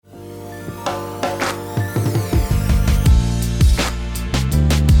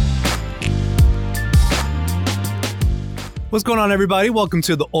What's going on, everybody? Welcome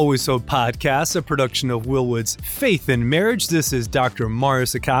to the Always Hope podcast, a production of Willwood's Faith in Marriage. This is Dr. Mario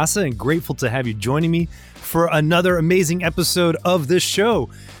Sacasa, and grateful to have you joining me for another amazing episode of this show.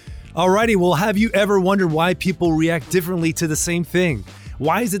 Alrighty, well, have you ever wondered why people react differently to the same thing?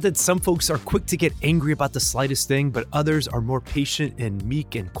 Why is it that some folks are quick to get angry about the slightest thing, but others are more patient and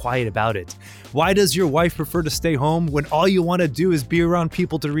meek and quiet about it? Why does your wife prefer to stay home when all you want to do is be around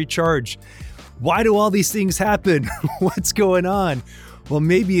people to recharge? Why do all these things happen? What's going on? Well,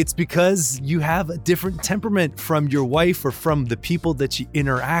 maybe it's because you have a different temperament from your wife or from the people that you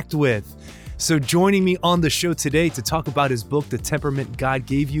interact with. So joining me on the show today to talk about his book, The Temperament God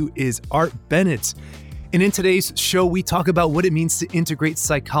Gave You, is Art Bennett. And in today's show, we talk about what it means to integrate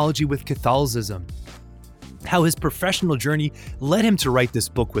psychology with Catholicism, how his professional journey led him to write this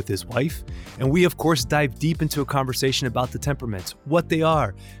book with his wife. And we, of course, dive deep into a conversation about the temperaments, what they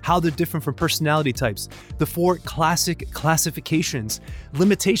are, how they're different from personality types, the 4 classic classifications,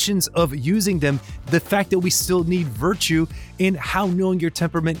 limitations of using them, the fact that we still need virtue, and how knowing your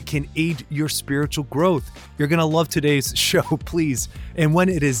temperament can aid your spiritual growth. You're going to love today's show, please. And when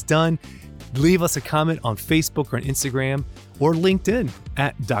it is done, leave us a comment on Facebook or on Instagram or LinkedIn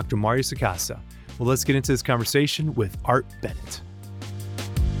at Dr. Mario Sacasa. Well, let's get into this conversation with Art Bennett.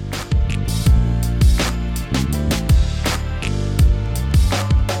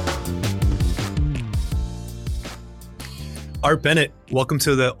 Art Bennett, welcome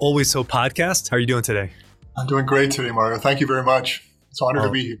to the Always Hope podcast. How are you doing today? I'm doing great today, Mario. Thank you very much. It's an honor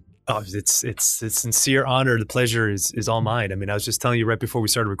to be here. Oh, it's sincere honor. The pleasure is all mine. I mean, I was just telling you right before we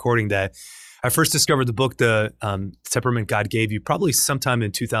started recording that I first discovered the book, The Temperament God Gave You, probably sometime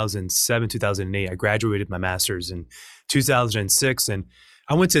in 2007, 2008. I graduated my master's in 2006, and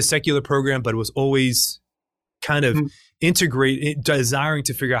I went to a secular program, but it was always kind of desiring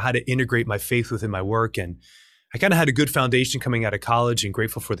to figure out how to integrate my faith within my work. And I kind of had a good foundation coming out of college, and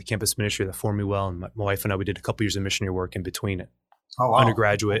grateful for the campus ministry that formed me well. And my wife and I, we did a couple years of missionary work in between it,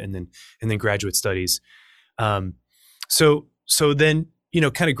 undergraduate and then graduate studies. So then,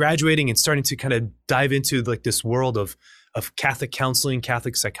 kind of graduating and starting to kind of dive into like this world of Catholic counseling,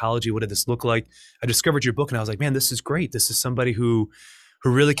 Catholic psychology. What did this look like? I discovered your book and I was like, man, this is great. This is somebody who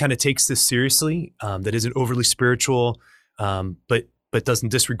really kind of takes this seriously, that isn't overly spiritual, but doesn't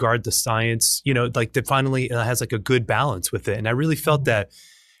disregard the science, like that finally has like a good balance with it. And I really felt that,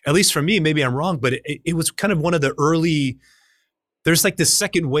 at least for me, maybe I'm wrong, but it was kind of one of the early. There's like this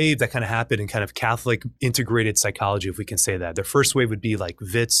second wave that kind of happened in kind of Catholic integrated psychology, if we can say that. The first wave would be like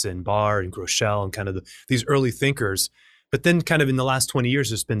Witz and Barr and Groeschel and kind of these early thinkers. But then kind of in the last 20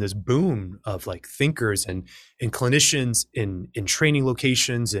 years, there's been this boom of like thinkers and clinicians in training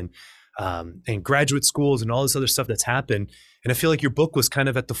locations and graduate schools and all this other stuff that's happened. And I feel like your book was kind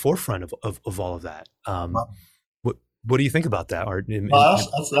of at the forefront of all of that. What do you think about that, Art?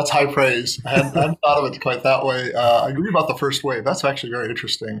 That's high praise. I hadn't thought of it quite that way. I agree about the first wave. That's actually very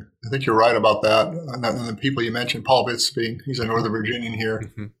interesting. I think you're right about that. And the people you mentioned, Paul Witz, he's a Northern Virginian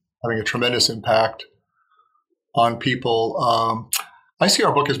here, having a tremendous impact on people. I see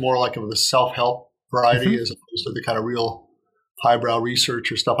our book as more like of the self-help variety as opposed to the kind of real highbrow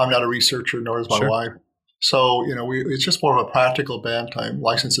research or stuff. I'm not a researcher, nor is my wife. So, it's just more of a practical bent. I'm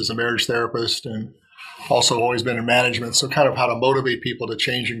licensed as a marriage therapist and also always been in management. So kind of how to motivate people to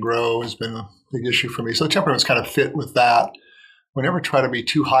change and grow has been a big issue for me. So temperaments kind of fit with that. We never try to be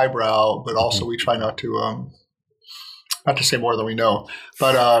too highbrow, but also we try not to say more than we know.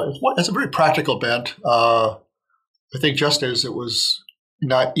 But it's a very practical bent. I think just as it was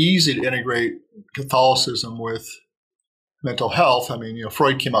not easy to integrate Catholicism with mental health. I mean,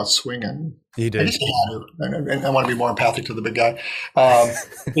 Freud came out swinging. He did. And I want to be more empathic to the big guy.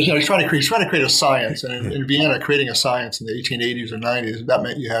 He's trying to create a science. And in Vienna, creating a science in the 1880s or 90s, that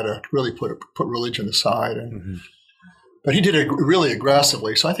meant you had to really put religion aside. But he did it really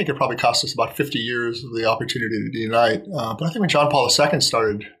aggressively. So I think it probably cost us about 50 years of the opportunity to unite. But I think when John Paul II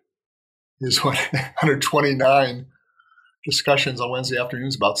started his 129 discussions on Wednesday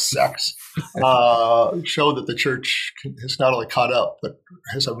afternoons about sex show that the church has not only caught up, but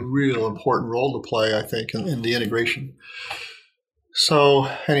has a real important role to play, I think, in the integration. So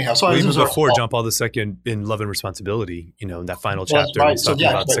anyhow, even before John Paul II in Love and Responsibility, in that final chapter, he's talking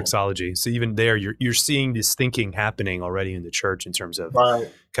about sexology. So even there, you're seeing this thinking happening already in the church in terms of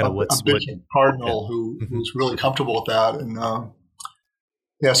kind of what's cardinal who's really comfortable with that, and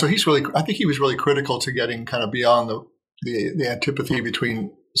so I think he was really critical to getting kind of beyond the antipathy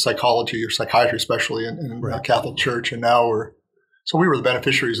between psychology or psychiatry, especially in the Catholic Church, and now we were the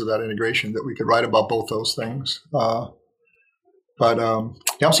beneficiaries of that integration, that we could write about both those things. But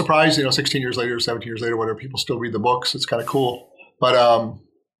yeah, I'm surprised, 16 years later, 17 years later, whatever, people still read the books. It's kind of cool. But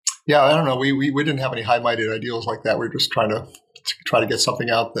yeah, I don't know. We didn't have any high-minded ideals like that. We were just trying to get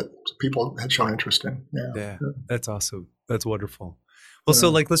something out that people had shown interest in. Yeah, that's awesome. That's wonderful. Well, so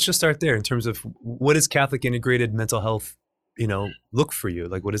let's just start there in terms of what is Catholic integrated mental health, look for you?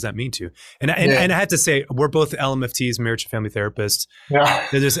 Like, what does that mean to you? And I had to say, we're both LMFTs, marriage and family therapists. Yeah.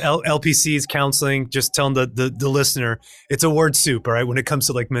 There's LPCs, counseling, just telling the listener, it's a word soup, all right? When it comes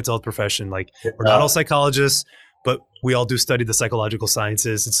to like mental health profession, like we're not all psychologists, but we all do study the psychological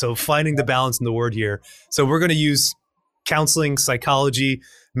sciences. And so finding the balance in the word here. So we're going to use counseling, psychology,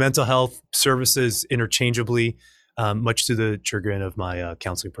 mental health services interchangeably, much to the chagrin of my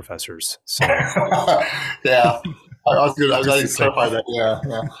counseling professors. So yeah. I was glad you clarified that.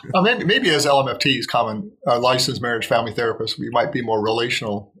 Yeah. Maybe as LMFTs, common licensed marriage family therapists, we might be more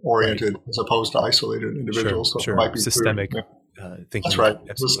relational oriented as opposed to isolated individuals. Sure. So it might be systemic thinking. That's right.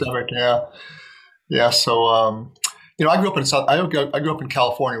 Absolutely. Systemic. Yeah. Yeah. So, I grew up in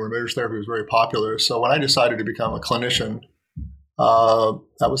California where marriage therapy was very popular. So when I decided to become a clinician,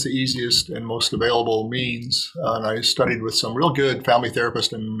 that was the easiest and most available means. And I studied with some real good family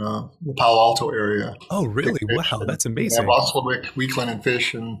therapists in the Palo Alto area. Oh, really? Wow, that's amazing. Yeah, Boswellick, Weekland, and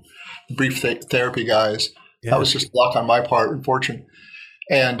Fish, and the brief therapy guys. Yeah. That was just luck on my part and fortune.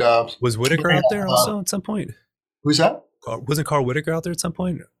 And was Whitaker out there also at some point? Who's that? Wasn't Carl Whitaker out there at some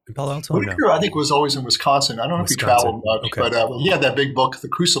point in Palo Alto? Whitaker, no? I think, was always in Wisconsin. I don't know if he traveled much, but he had that big book, The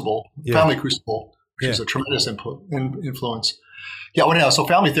Crucible, Family Crucible, which is a tremendous influence. Yeah, well, anyhow, so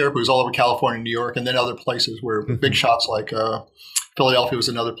family therapy was all over California, New York, and then other places where big shots like Philadelphia was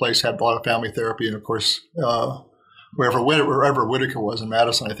another place, had a lot of family therapy, and of course, wherever Whitaker was in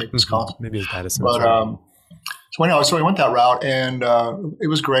Madison, I think, Wisconsin. Maybe it's Madison. But so I went that route, and it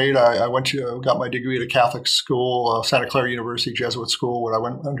was great. I got my degree at a Catholic school, Santa Clara University Jesuit school, where I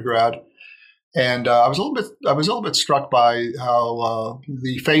went undergrad. And I was a little bit struck by how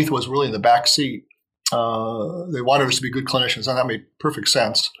the faith was really in the back seat. They wanted us to be good clinicians, and that made perfect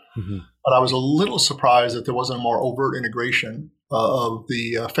sense. Mm-hmm. But I was a little surprised that there wasn't a more overt integration of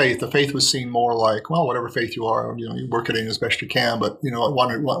the faith. The faith was seen more like, well, whatever faith you are, you work it in as best you can, but I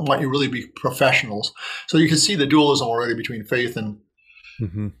want you really be professionals. So you can see the dualism already between faith and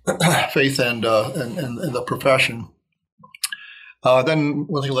faith and the profession. Then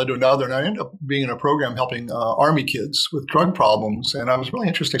one thing led to another, and I ended up being in a program helping Army kids with drug problems, and I was really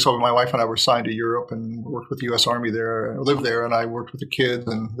interested. So my wife and I were assigned to Europe and worked with the U.S. Army there, lived there, and I worked with the kids,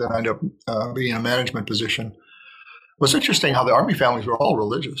 and then I ended up being in a management position. It was interesting how the Army families were all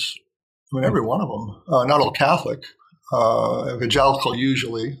religious. I mean, every one of them, not all Catholic, evangelical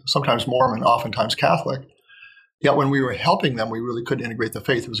usually, sometimes Mormon, oftentimes Catholic. Yet when we were helping them, we really couldn't integrate the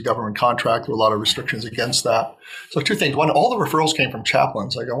faith. It was a government contract. There were a lot of restrictions against that. So two things. One, all the referrals came from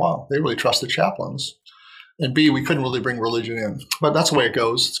chaplains. I go, wow, they really trust the chaplains. And B, we couldn't really bring religion in. But that's the way it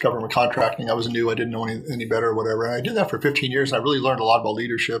goes. It's government contracting. I was new. I didn't know any better or whatever. And I did that for 15 years. And I really learned a lot about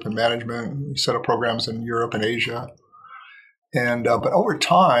leadership and management. We set up programs in Europe and Asia. And but over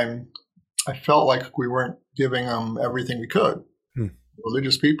time, I felt like we weren't giving them everything we could.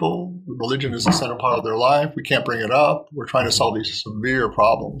 Religious people, religion is the center part of their life. We can't bring it up. We're trying to solve these severe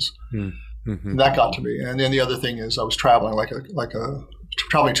problems. And that got to me. And then the other thing is I was traveling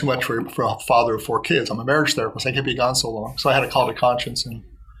traveling too much for a father of 4 kids. I'm a marriage therapist. I can't be gone so long. So I had a call to conscience. And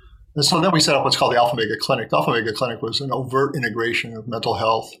so then we set up what's called the Alpha Omega Clinic. The Alpha Omega Clinic was an overt integration of mental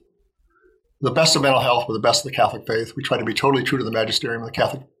health, the best of mental health with the best of the Catholic faith. We try to be totally true to the magisterium of the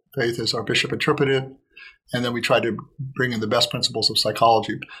Catholic faith as our bishop interpreted. And then we tried to bring in the best principles of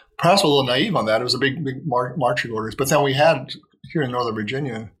psychology. Perhaps a little naive on that. It was a big marching orders. But then we had, here in Northern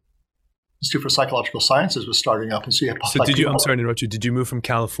Virginia, Institute for Psychological Sciences was starting up. And so I'm sorry to interrupt you. Did you move from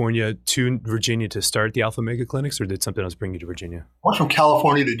California to Virginia to start the Alpha Omega clinics, or did something else bring you to Virginia? I went from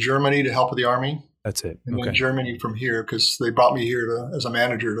California to Germany to help with the Army. That's it. And then Germany from here, because they brought me here as a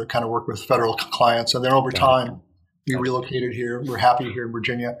manager to kind of work with federal clients. And then over time, we relocated here. We're happy here in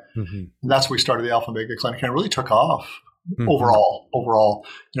Virginia. And that's where we started the Alpha Omega Clinic. And it really took off overall.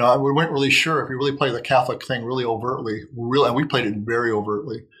 We weren't really sure if we really played the Catholic thing really overtly. And we played it very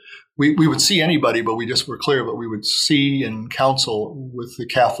overtly. We would see anybody, but we just were clear, but we would see and counsel with the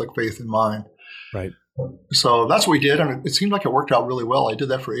Catholic faith in mind. Right. So that's what we did. And it seemed like it worked out really well. I did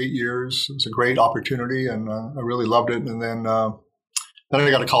that for 8 years. It was a great opportunity, and I really loved it. And then I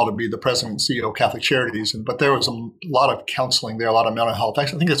got a call to be the president and CEO of Catholic Charities. But there was a lot of counseling there, a lot of mental health.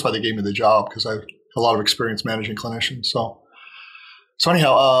 Actually, I think that's why they gave me the job, because I have a lot of experience managing clinicians. So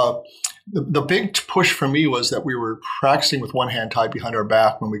anyhow, the big push for me was that we were practicing with one hand tied behind our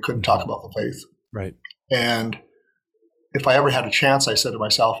back when we couldn't talk about the faith. Right. And if I ever had a chance, I said to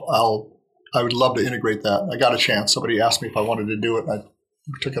myself, I would love to integrate that. I got a chance. Somebody asked me if I wanted to do it, and I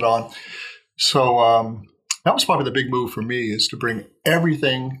took it on. So that was probably the big move for me, is to bring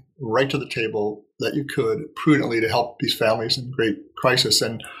everything right to the table that you could prudently to help these families in great crisis.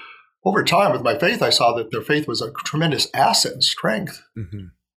 And over time with my faith, I saw that their faith was a tremendous asset and strength. Mm-hmm.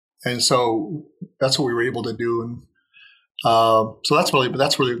 And so that's what we were able to do. And so that's really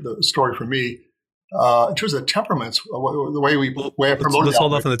the story for me. In terms of Temperaments, the way I promoted. Let's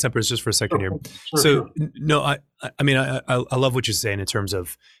hold off on the Temperaments just for a second here. Sure. No, I mean, I love what you're saying in terms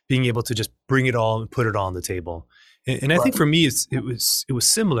of being able to just bring it all and put it all on the table. And I think for me, it was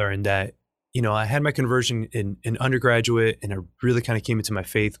similar in that, I had my conversion in undergraduate, and I really kind of came into my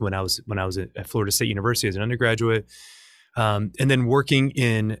faith when I was at Florida State University as an undergraduate, and then working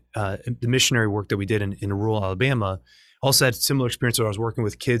in the missionary work that we did in rural Alabama. Also had a similar experience where I was working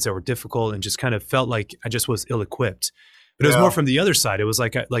with kids that were difficult and just kind of felt like I just was ill-equipped. But it was more from the other side. It was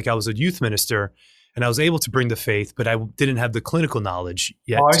like I was a youth minister, and I was able to bring the faith, but I didn't have the clinical knowledge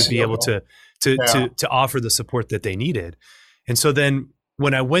yet to be able to offer the support that they needed. And so then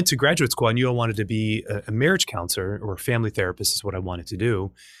when I went to graduate school, I knew I wanted to be a marriage counselor or a family therapist is what I wanted to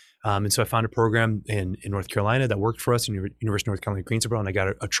do. And so I found a program in North Carolina that worked for us in University of North Carolina, Greensboro, and I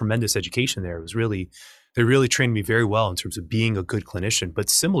got a tremendous education there. They really trained me very well in terms of being a good clinician, but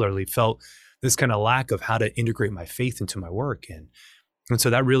similarly felt this kind of lack of how to integrate my faith into my work. And so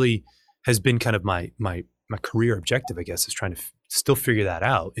that really has been kind of my career objective, I guess, is trying to still figure that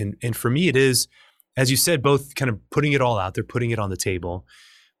out. And for me, it is, as you said, both kind of putting it all out there, putting it on the table,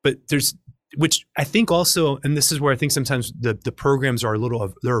 but which I think also, and this is where I think sometimes the programs are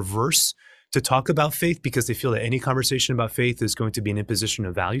they're averse to talk about faith because they feel that any conversation about faith is going to be an imposition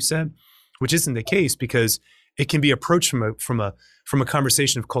of value set, which isn't the case, because it can be approached from a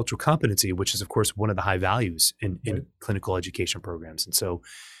conversation of cultural competency, which is of course one of the high values in clinical education programs. And so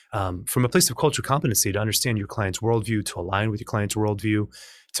from a place of cultural competency, to understand your client's worldview, to align with your client's worldview,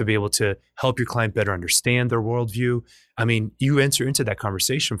 to be able to help your client better understand their worldview. I mean, you enter into that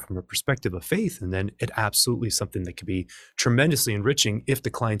conversation from a perspective of faith, and then it absolutely is something that can be tremendously enriching if the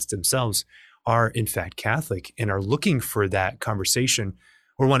clients themselves are in fact Catholic and are looking for that conversation,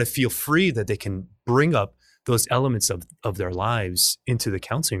 or want to feel free that they can bring up those elements of their lives into the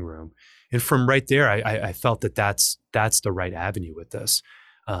counseling room. And from right there, I felt that that's the right avenue with this.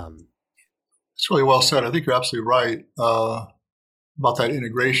 It's really well said. I think you're absolutely right about that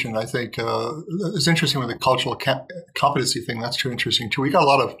integration. I think it's interesting with the cultural competency thing. That's too interesting too. We got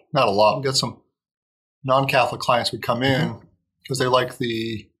we got some non-Catholic clients would come in because they like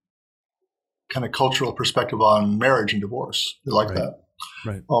the kind of cultural perspective on marriage and divorce. They like that.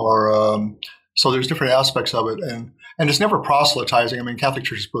 Right. Or so there's different aspects of it, and it's never proselytizing. I mean, Catholic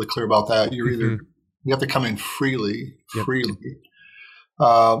Church is really clear about that. You're either you have to come in freely.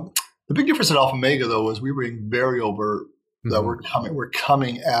 The big difference at Alpha Omega, though, is we were being very overt that we're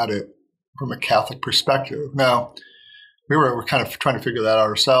coming at it from a Catholic perspective. Now, we're kind of trying to figure that out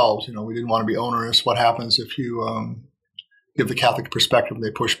ourselves. We didn't want to be onerous. What happens if you give the Catholic perspective and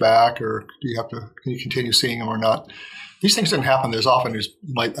they push back, or can you continue seeing them or not? These things didn't happen as often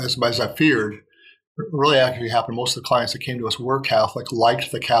as I feared. It really actually happened. Most of the clients that came to us were Catholic,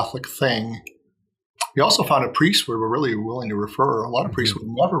 liked the Catholic thing. We also found a priest we were really willing to refer. A lot of priests would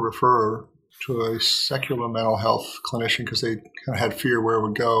never refer to a secular mental health clinician because they kind of had fear where it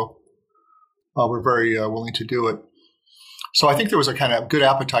would go. We're very willing to do it. So I think there was a kind of good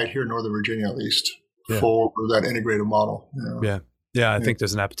appetite here in Northern Virginia, at least, for that integrated model. Yeah, I think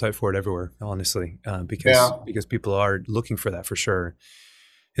there's an appetite for it everywhere, honestly, because people are looking for that for sure.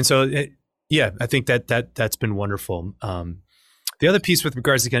 And so, I think that's been wonderful. The other piece with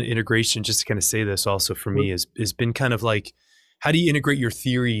regards to kind of integration, just to kind of say this also for me, has been kind of like, how do you integrate your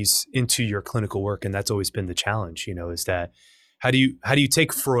theories into your clinical work? And that's always been the challenge, is that how do you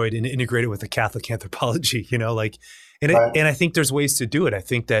take Freud and integrate it with the Catholic anthropology, And I think there's ways to do it. I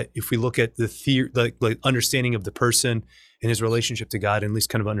think that if we look at the like understanding of the person and his relationship to God, and at least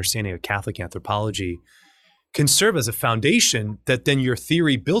kind of understanding of Catholic anthropology, can serve as a foundation that then your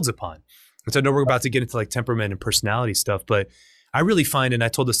theory builds upon. And so I know we're about to get into like temperament and personality stuff, but I really find, and I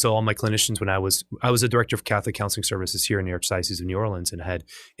told this to all my clinicians when I was a director of Catholic counseling services here in the Archdiocese of New Orleans, and I had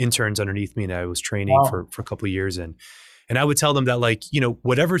interns underneath me, and I was training for a couple of years, and I would tell them that, like,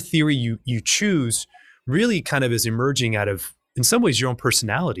 whatever theory you choose really kind of is emerging out of, in some ways, your own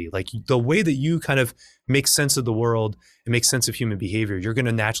personality. Like the way that you kind of make sense of the world and make sense of human behavior, you're going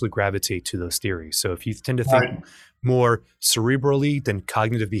to naturally gravitate to those theories. So if you tend to think more cerebrally, then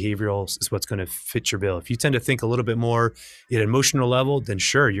cognitive behavioral is what's going to fit your bill. If you tend to think a little bit more at an emotional level, then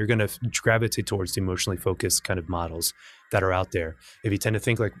sure, you're going to gravitate towards the emotionally focused kind of models that are out there. If you tend to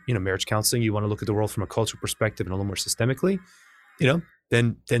think like, marriage counseling, you want to look at the world from a cultural perspective and a little more systemically,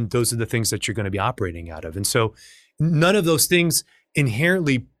 then those are the things that you're going to be operating out of. And so none of those things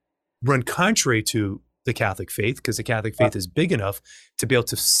inherently run contrary to the Catholic faith, because the Catholic faith is big enough to be able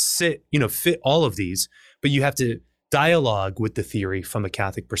to fit all of these, but you have to dialogue with the theory from a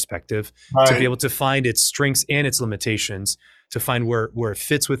Catholic perspective to be able to find its strengths and its limitations, to find where it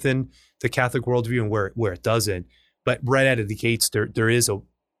fits within the Catholic worldview and where it doesn't. But right out of the gates,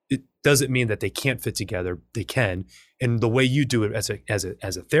 it doesn't mean that they can't fit together. They can. And the way you do it as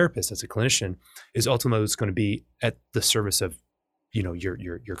a therapist, as a clinician, is ultimately it's going to be at the service of,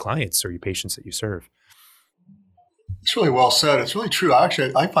 your clients or your patients that you serve. It's really well said. It's really true.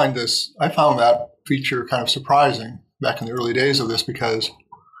 Actually, I found that feature kind of surprising back in the early days of this, because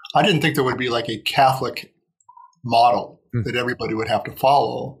I didn't think there would be like a Catholic model that everybody would have to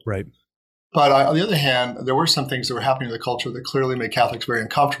follow. Right. But on the other hand, there were some things that were happening in the culture that clearly made Catholics very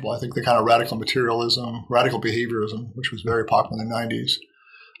uncomfortable. I think the kind of radical materialism, radical behaviorism, which was very popular in the 90s.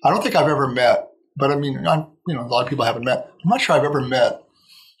 I don't think I've ever met, but I mean, a lot of people haven't met. I'm not sure I've ever met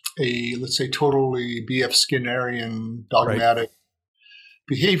a, let's say, totally B.F. Skinnerian, dogmatic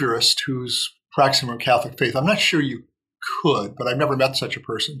behaviorist who's practicing from Catholic faith. I'm not sure you could, but I've never met such a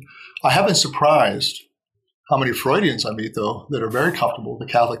person. I have been surprised how many Freudians I meet, though, that are very comfortable with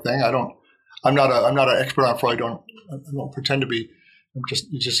the Catholic thing. I'm not an expert on Freud. I don't pretend to be.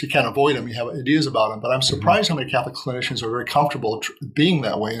 You can't avoid them. You have ideas about them. But I'm surprised how many Catholic clinicians are very comfortable being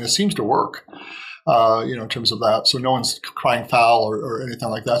that way, and it seems to work. In terms of that. So no one's crying foul or anything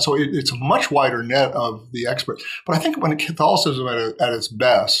like that. So it's a much wider net of the experts. But I think when Catholicism at its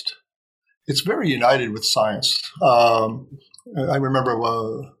best, it's very united with science. I remember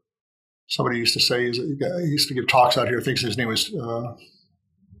somebody used to say, he used to give talks out here. I think his name was,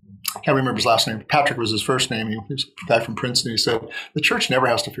 I can't remember his last name. Patrick was his first name. He was a guy from Princeton. He said, the church never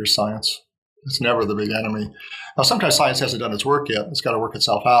has to fear science. It's never the big enemy. Now, sometimes science hasn't done its work yet. It's got to work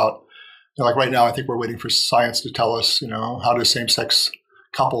itself out. Like right now, I think we're waiting for science to tell us, how do same-sex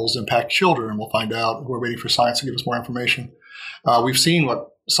couples impact children? We'll find out. We're waiting for science to give us more information. We've seen what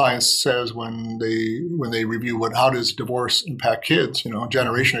science says when they review how does divorce impact kids. A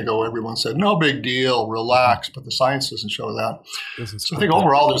generation ago, everyone said, no big deal, relax, but the science doesn't show that. So I think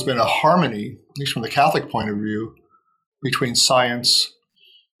overall, there's been a harmony, at least from the Catholic point of view, between science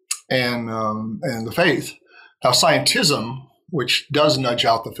and the faith. Now, scientism, which does nudge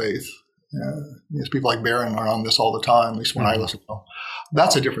out the faith, people like Barron are on this all the time, at least when I listen to them.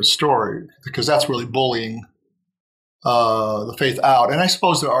 That's a different story, because that's really bullying the faith out. And I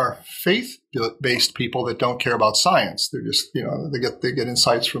suppose there are faith-based people that don't care about science. They're just, they get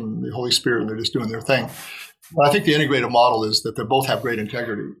insights from the Holy Spirit and they're just doing their thing. But I think the integrative model is that they both have great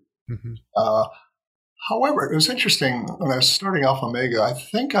integrity. However, it was interesting when I was starting Alpha Omega, I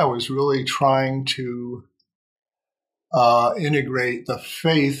think I was really trying to integrate the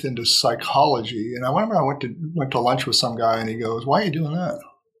faith into psychology. And I remember I went to lunch with some guy and he goes, why are you doing that?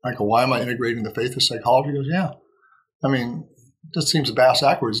 I go, why am I integrating the faith with psychology? He goes, yeah. I mean, this seems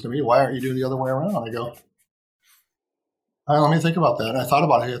backwards to me. Why aren't you doing the other way around? I go, let me think about that. And I thought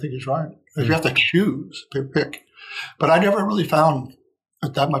about it. I think he's right. If you have to choose, pick. But I never really found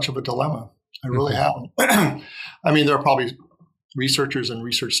that much of a dilemma. I really haven't. I mean, there are probably researchers and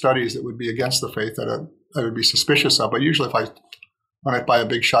research studies that would be against the faith that I would be suspicious of. But usually if I run it by a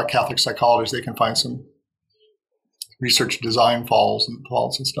big shot Catholic psychologist, they can find some research design faults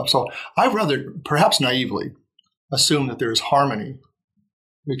and stuff. So I'd rather, perhaps naively, assume that there's harmony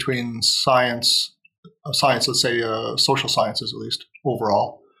between science, let's say social sciences at least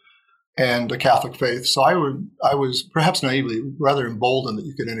overall, and the Catholic faith. So I was perhaps naively rather emboldened that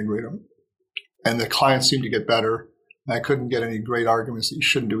you could integrate them. And the clients seemed to get better. I couldn't get any great arguments that you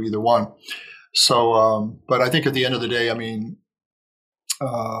shouldn't do either one. So, but I think at the end of the day, I mean,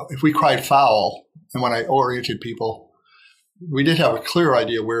 if we cried foul, and when I oriented people, we did have a clear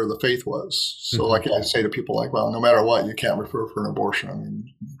idea where the faith was. So like I say to people like, well, no matter what, you can't refer for an abortion. I mean,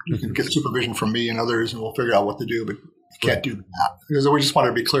 you can get supervision from me and others and we'll figure out what to do, but you can't do that. Because we just wanted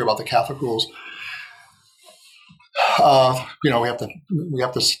to be clear about the Catholic rules. We have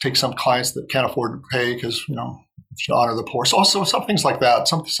to take some clients that can't afford to pay because, to honor the poor. So also some things like that,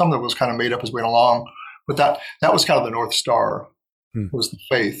 some that was kind of made up as we went along. But that was kind of the North Star, was the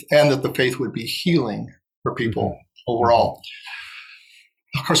faith, and that the faith would be healing for people overall.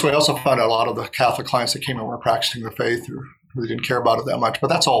 Of course, we also found out a lot of the Catholic clients that came in were practicing the faith or really didn't care about it that much. But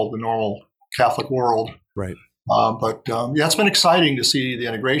that's all the normal Catholic world. Right. Yeah, it's been exciting to see the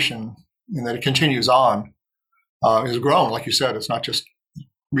integration and that it continues on. It's grown, like you said. It's not just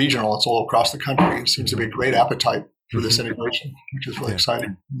regional; it's all across the country. It seems to be a great appetite for this integration, which is really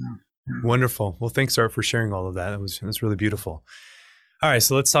exciting. Yeah. Wonderful. Well, thanks, Art, for sharing all of that. It was really beautiful. All right,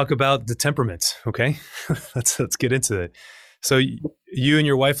 so let's talk about the Temperament. Okay, let's get into it. So you and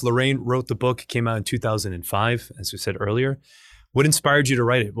your wife Lorraine wrote the book. It came out in 2005, as we said earlier. What inspired you to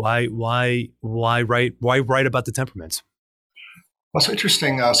write it? Why write about the Temperament? That's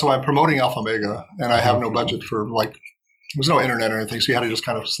interesting. So I'm promoting Alpha Omega, and I have no budget for there's no internet or anything, so you had to just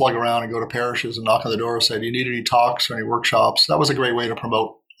kind of slug around and go to parishes and knock on the door and say, "Do you need any talks or any workshops?" That was a great way to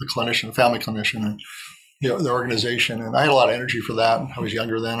promote the clinician, the family clinician, and the organization. And I had a lot of energy for that. I was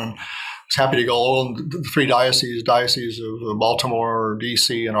younger then, and was happy to go all in the three dioceses of Baltimore,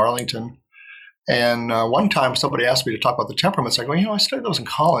 D.C., and Arlington. And one time somebody asked me to talk about the temperaments. I go, I studied those in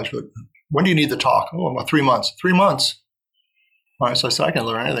college, but when do you need the talk? Oh, about 3 months. 3 months. All right, so I said, I can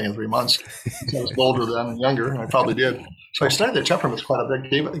learn anything in 3 months. So I was bolder then and younger, and I probably did. So I studied the temperaments quite a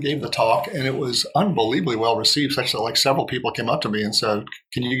bit, gave the talk, and it was unbelievably well received, such that several people came up to me and said,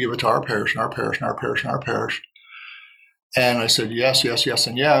 can you give it to our parish and our parish and our parish and our parish? And I said, yes, yes, yes,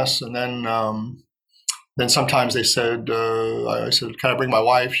 and yes. And then sometimes they said, I said, can I bring my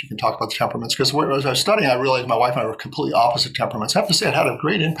wife? She can talk about the temperaments. Because as I was studying, I realized my wife and I were completely opposite temperaments. I have to say it had a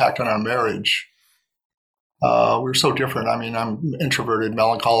great impact on our marriage. We were so different. I mean, I'm introverted,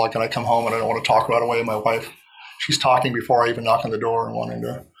 melancholic, and I come home and I don't want to talk right away. My wife, she's talking before I even knock on the door and wanting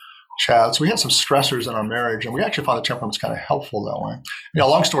to chat. So we had some stressors in our marriage, and we actually found the temperaments kind of helpful that way.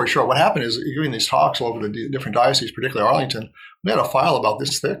 Long story short, what happened is doing these talks all over the different dioceses, particularly Arlington, we had a file about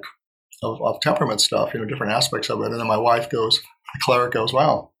this thick of temperament stuff, different aspects of it. And then my wife goes, the cleric goes,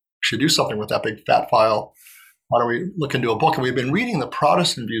 wow, we should do something with that big fat file. Why don't we look into a book? And we've been reading the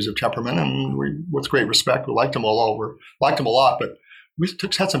Protestant views of temperament, and we, with great respect, we liked them liked them a lot, but we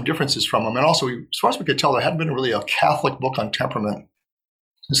had some differences from them. And also, as far as we could tell, there hadn't been really a Catholic book on temperament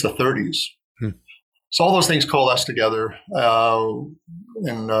since the 30s. So all those things coalesced together.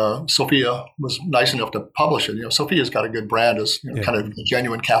 And Sophia was nice enough to publish it. Sophia's got a good brand as kind of a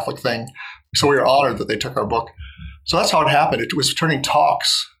genuine Catholic thing. So we were honored that they took our book. So that's how it happened. It was turning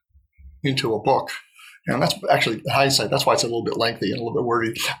talks into a book. And that's actually, in hindsight, that's why it's a little bit lengthy and a little bit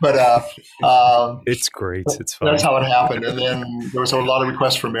wordy. But it's great. It's fun. That's how it happened. And then there was a lot of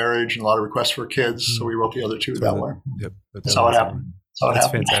requests for marriage and a lot of requests for kids. So we wrote the other two that way. Yep. That's how it happened. That's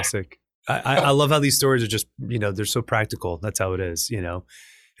fantastic. I love how these stories are just, they're so practical. That's how it is,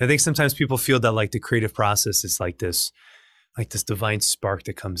 I think sometimes people feel that the creative process is like this divine spark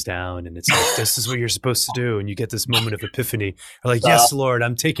that comes down and it's like, this is what you're supposed to do. And you get this moment of epiphany. Or yes, Lord,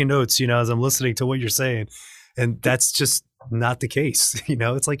 I'm taking notes, as I'm listening to what you're saying. And that's just not the case.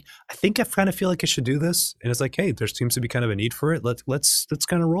 It's like, I think I kind of feel like I should do this. And it's like, hey, there seems to be kind of a need for it. Let's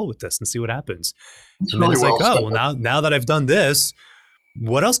kind of roll with this and see what happens. And then it's now that I've done this,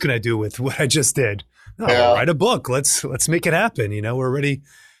 what else can I do with what I just did? I'll write a book. Let's make it happen. We're already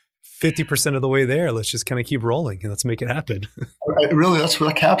 50% of the way there. Let's just kind of keep rolling and let's make it happen. Really, that's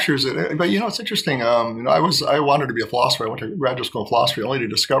what captures it. But it's interesting. I wanted to be a philosopher. I went to graduate school in philosophy only to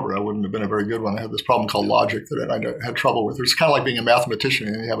discover I wouldn't have been a very good one. I had this problem called logic that I had trouble with. It's kind of like being a mathematician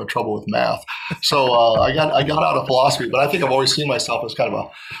and you have a trouble with math. So I got out of philosophy, but I think I've always seen myself as kind of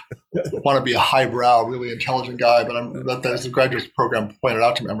want to be a highbrow, really intelligent guy. But as the graduate program pointed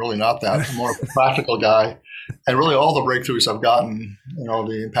out to me, I'm really not that. I'm more of a practical guy. And really, all the breakthroughs I've gotten,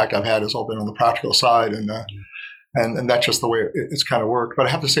 the impact I've had has all been on the practical side, and that's just the way it's kind of worked. But I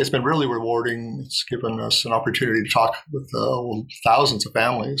have to say, it's been really rewarding. It's given us an opportunity to talk with thousands of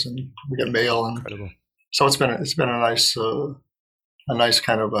families, and we get mail, and incredible. So it's been a nice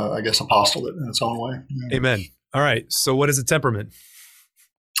kind of I guess apostolate in its own way. Yeah. Amen. All right. So, what is a temperament?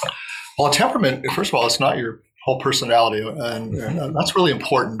 Well, a temperament, first of all, it's not your whole personality. And that's really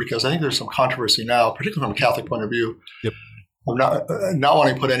important because I think there's some controversy now, particularly from a Catholic point of view. Yep. Of not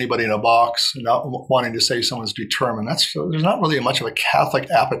wanting to put anybody in a box, and not wanting to say someone's determined. There's not really much of a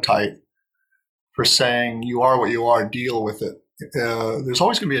Catholic appetite for saying you are what you are, deal with it. There's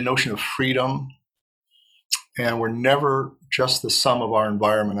always going to be a notion of freedom, and we're never just the sum of our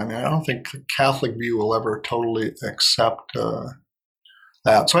environment. I mean, I don't think the Catholic view will ever totally accept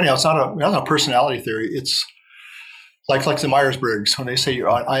that. So anyhow, it's not a personality theory. It's like the Myers-Briggs, when they say you're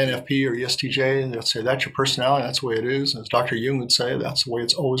INFP or ESTJ, they'll say that's your personality, that's the way it is. As Dr. Jung would say, that's the way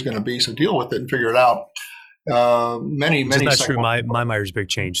it's always going to be. So deal with it and figure it out. Many. It's not true. My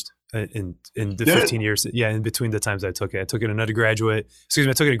Myers-Briggs changed in the 15 years. Yeah, in between the times I took it. I took it in undergraduate.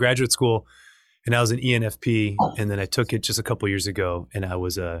 I took it in graduate school, and I was an ENFP, and then I took it just a couple years ago, and I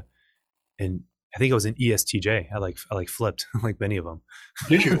was and I think it was an ESTJ. I like flipped like many of them.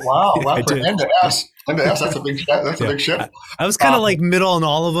 Did you? Wow. I For did. N to S. N to S, that's a big shift. I was kind of like middle on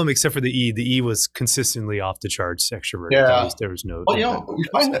all of them except for the E. The E was consistently off the charts extroverted. Yeah. There was no. Well, we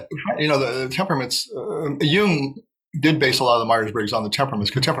find that, the temperaments, Jung did base a lot of the Myers-Briggs on the temperaments,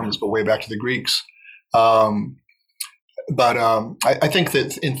 because temperaments go way back to the Greeks. But I think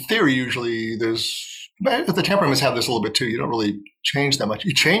that in theory, usually the temperaments have this a little bit too. You don't really change that much.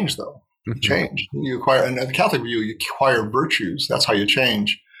 You change, though. You change. You acquire, and in the Catholic view, you acquire virtues. That's how you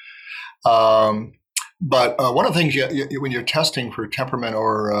change. But one of the things when you're testing for temperament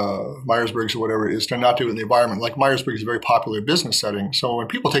or Myers-Briggs or whatever is to not do it in the environment. Like Myers-Briggs is a very popular business setting. So when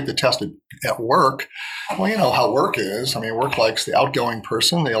people take the test at work, well, you know how work is. I mean, work likes the outgoing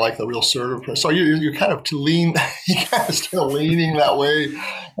person. They like the real assertive person. So you kind of start leaning that way.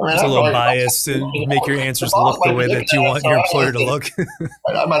 I mean, it's a little biased to make your answers look the way that you want your employer to look.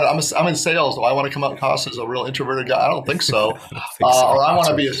 I'm in sales. Do I want to come across as a real introverted guy? I don't think so. Or I want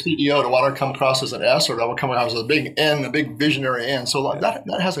to be a CEO. Do I want to come across as an S, or do I want to come across as a big N, a big visionary N? So that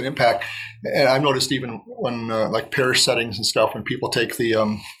has an impact. And I've noticed even when like parish settings and stuff, when people take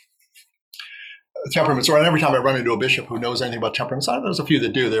the temperaments, or every time I run into a bishop who knows anything about temperaments, there's a few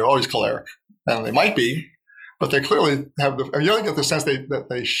that do. They're always choleric, and they might be, but they clearly have you only get the sense that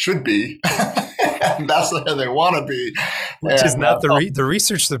they should be. And that's the way they want to be. Which is not the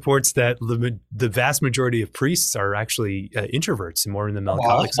research supports that the vast majority of priests are actually introverts and more in the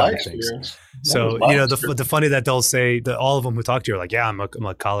melancholic side of things. So, the funny that they'll say that all of them who talk to you are like, yeah, I'm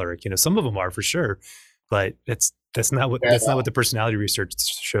a choleric. Some of them are for sure, but that's not what the personality research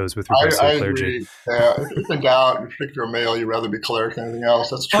shows with regards to clergy. Agree. Yeah, if in doubt, if you're a male, you'd rather be choleric than anything else.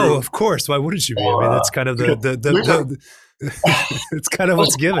 That's true. Oh, of course. Why wouldn't you be? I mean, that's kind of it's kind of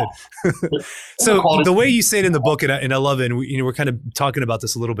what's given. So the way you say it in the book, and I love it, and we're kind of talking about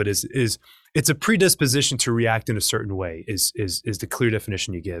this a little bit, is it's a predisposition to react in a certain way is the clear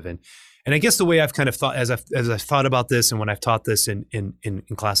definition you give. And I guess the way I've kind of thought as I've thought about this, and when I've taught this in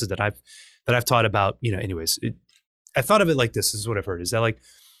classes that I've taught about, I thought of it like this is what I've heard, is that like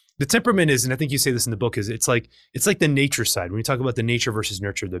the temperament is, and I think you say this in the book, is it's like the nature side. When you talk about the nature versus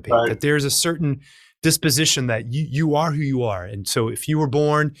nurture debate, right, that there's a certain disposition that you are who you are. And so if you were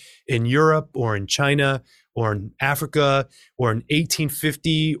born in Europe or in China or in Africa or in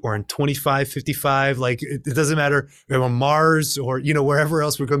 1850 or in 2555, like it doesn't matter, or on Mars or, wherever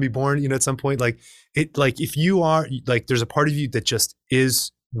else we're going to be born, at some point, if you are, there's a part of you that just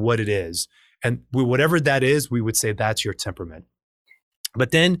is what it is. And whatever that is, we would say that's your temperament.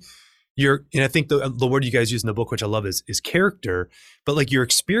 But then and I think the word you guys use in the book, which I love, is character, but like your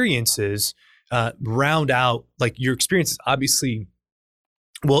experiences round out, like your experiences obviously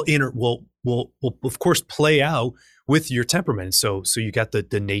will of course play out with your temperament. So you got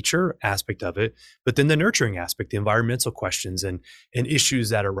the nature aspect of it, but then the nurturing aspect, the environmental questions and issues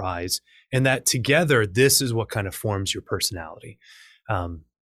that arise, and that together, this is what kind of forms your personality.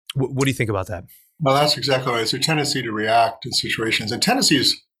 What do you think about that? No, that's exactly right. It's your tendency to react in situations. And tendency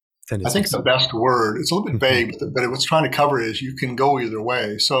is, I think, the best word. It's a little bit vague, but what's trying to cover is you can go either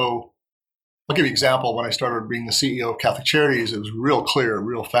way. So I'll give you an example. When I started being the CEO of Catholic Charities, it was real clear,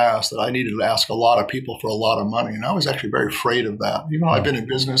 real fast that I needed to ask a lot of people for a lot of money. And I was actually very afraid of that. Even though I've been in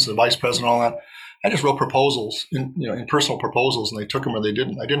business, the vice president, all that, I just wrote proposals, in personal proposals, and they took them or they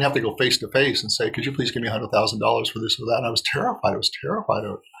didn't. I didn't have to go face to face and say, could you please give me $100,000 for this or that? And I was terrified.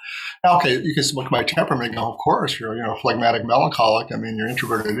 of it. Now, okay, you can look at my temperament and go, of course, you're phlegmatic melancholic. I mean, you're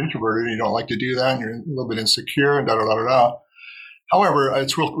introverted, and you don't like to do that, and you're a little bit insecure, and da-da-da-da-da. However,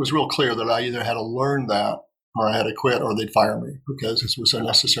 it was real clear that I either had to learn that or I had to quit or they'd fire me because this was a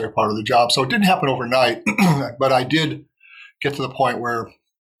necessary part of the job. So it didn't happen overnight, but I did get to the point where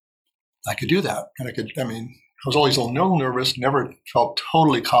I could do that. And I was always a little nervous, never felt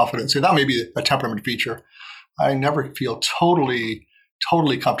totally confident. See, that may be a temperament feature. I never feel totally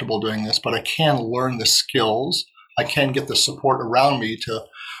comfortable doing this, but I can learn the skills. I can get the support around me to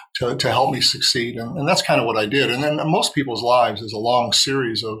help me succeed. And that's kind of what I did. And then most people's lives is a long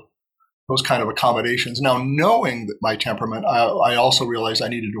series of those kind of accommodations. Now, knowing that my temperament, I also realized I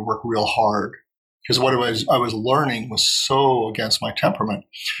needed to work real hard because what I was learning was so against my temperament.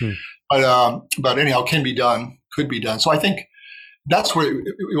 But anyhow, could be done. So I think that's where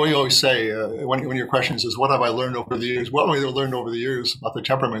we always say when your question is what have I learned over the years? What have I learned over the years about the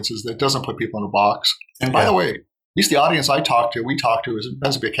temperaments is that it doesn't put people in a box. And by the way, at least the audience we talk to, it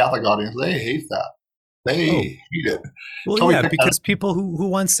tends to be a Catholic audience. They hate that. They Oh. hate it. Well, So we yeah, picked because people who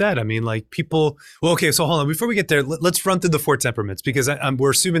once said, I mean, like people. Well, okay, so hold on. Before we get there, let's run through the four temperaments because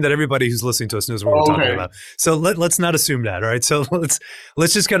we're assuming that everybody who's listening to us knows what we're talking okay. about. So let's not assume that. All right. So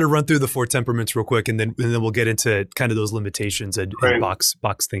let's just kind of run through the four temperaments real quick, and then we'll get into kind of those limitations and box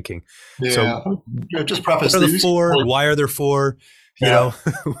thinking. Yeah. So Just preface what are the four? Why are there four? You know,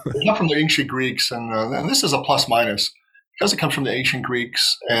 they come from the ancient Greeks, and this is a plus minus. Because it comes from the ancient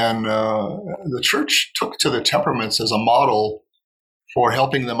Greeks, and the church took to the temperaments as a model for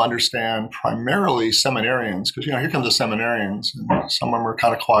helping them understand primarily seminarians. Because, here come the seminarians, and some of them are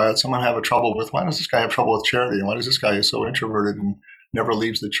kind of quiet. Some of them have trouble with, why does this guy have trouble with charity? And why is this guy so introverted and never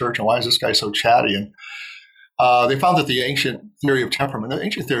leaves the church? And why is this guy so chatty? And they found that the ancient theory of temperament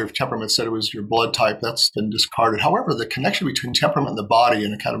said it was your blood type. That's been discarded. However, the connection between temperament and the body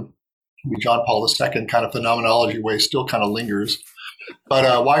and a kind of John Paul II kind of phenomenology way still kind of lingers.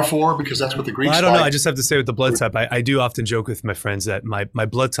 But why four? Because that's what the Greeks I don't know. I just have to say with the blood type, I do often joke with my friends that my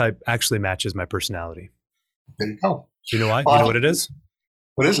blood type actually matches my personality. There you go. You know why? You know what it is?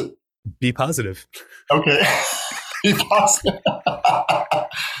 What is it? Be positive. Okay. Be positive.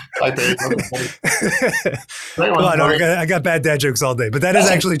 Type A. Well, I got bad dad jokes all day, but that is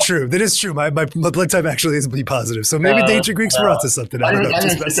actually true. That is true. My blood type actually is B positive. So maybe the ancient Greeks were onto something. I don't know. I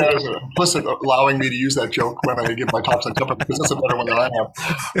think that is implicit allowing me to use that joke when I give my talks on temperament, because that's a better one than I have.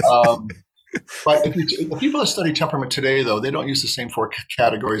 But the people that study temperament today, though, they don't use the same four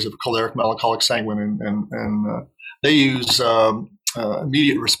categories of choleric, melancholic, sanguine, and they use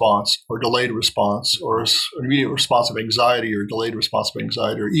immediate response or delayed response, or immediate response of anxiety or delayed response of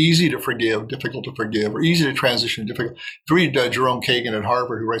anxiety, or easy to forgive, difficult to forgive, or easy to transition, difficult. If you read Jerome Kagan at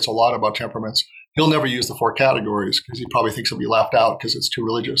Harvard, who writes a lot about temperaments, he'll never use the four categories because he probably thinks he'll be laughed out because it's too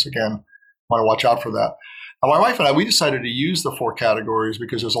religious. Again, want to watch out for that. Now, my wife and I, we decided to use the four categories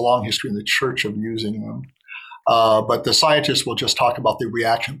because there's a long history in the church of using them. But the scientists will just talk about the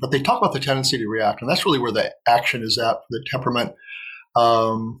reaction, but they talk about the tendency to react. And that's really where the action is at, the temperament.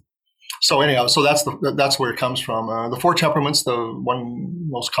 So anyhow, so that's where it comes from. The four temperaments, the one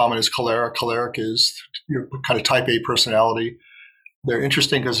most common is choleric. Choleric is your kind of type A personality. They're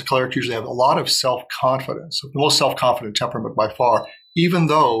interesting because the choleric usually have a lot of self-confidence, the most self-confident temperament by far, even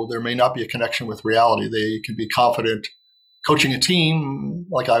though there may not be a connection with reality. They can be confident coaching a team.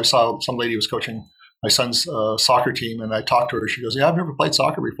 Like I saw some lady who was coaching my son's soccer team, and I talked to her. She goes, "Yeah, I've never played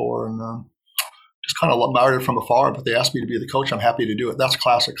soccer before," and just kind of admired it from afar, but they asked me to be the coach. I'm happy to do it. That's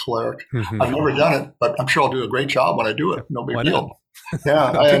classic choleric. Mm-hmm. I've never done it, but I'm sure I'll do a great job when I do it. No big deal.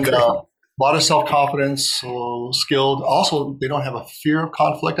 Yeah, and a lot of self-confidence, skilled. Also, they don't have a fear of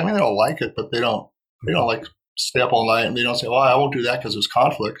conflict. I mean, they don't like it, but they don't like stay up all night, and they don't say, "Well, I won't do that because there's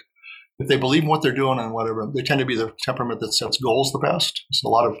conflict." If they believe in what they're doing and whatever, they tend to be the temperament that sets goals the best. So a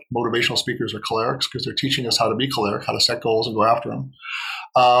lot of motivational speakers are cholerics because they're teaching us how to be choleric, how to set goals and go after them.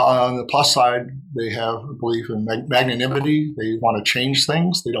 On the plus side, they have a belief in magnanimity. They want to change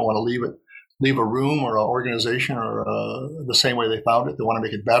things. They don't want to leave a room or an organization or the same way they found it. They want to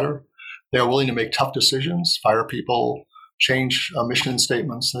make it better. They are willing to make tough decisions, fire people, change mission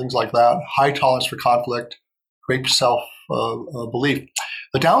statements, things like that. High tolerance for conflict, great self-belief.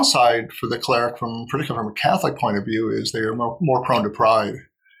 The downside for the cleric, particularly from a Catholic point of view, is they are more prone to pride.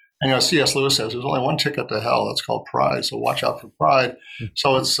 And C.S. Lewis says there's only one ticket to hell. That's called pride. So watch out for pride.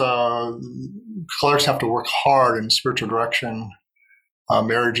 So it's clerics have to work hard in spiritual direction,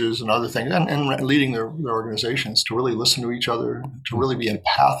 marriages and other things, and leading their organizations to really listen to each other, to really be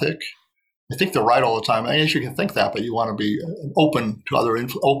empathic. I think they're right all the time. I guess you can think that, but you want to be open to other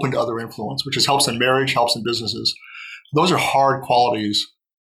influence, which helps in marriage, helps in businesses. Those are hard qualities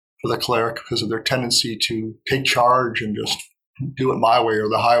for the cleric because of their tendency to take charge and just do it my way or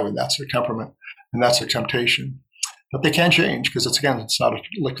the highway. That's their temperament, and that's their temptation. But they can change because it's not a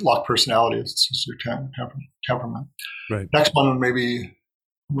locked personality. It's just their temperament. Right. Next one maybe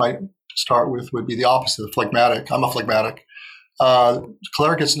might start with would be the opposite, the phlegmatic. I'm a phlegmatic.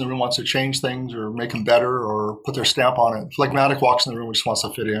 Cleric gets in the room, wants to change things or make them better or put their stamp on it. Phlegmatic walks in the room, just wants to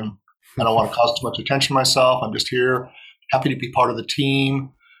fit in. I don't want to cause too much attention myself. I'm just here, happy to be part of the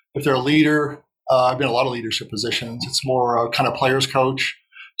team. If they're a leader, I've been in a lot of leadership positions. It's more kind of player's coach,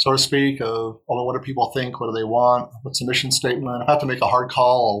 so to speak, of what do people think? What do they want? What's the mission statement? If I have to make a hard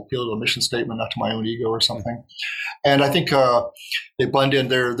call, I'll appeal to a mission statement, not to my own ego or something. And I think they blend in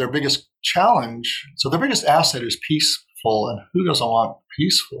their biggest challenge. So their biggest asset is peaceful. And who doesn't want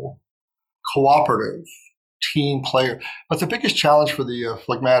peaceful, cooperative, team player? But the biggest challenge for the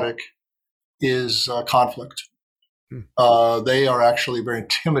phlegmatic is conflict. They are actually very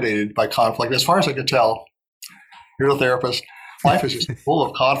intimidated by conflict. As far as I can tell, you're a therapist. life is just full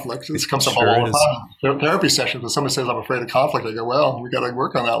of conflict. This comes up all the time. Therapy sessions, when someone says, I'm afraid of conflict, I go, well, we got to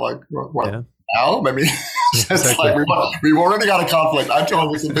work on that. Like, what? Yeah. Now? I mean, it's like we've already got a conflict. I'm telling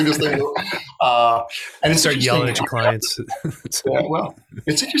you, it's the biggest thing. And start yelling at your clients. Well,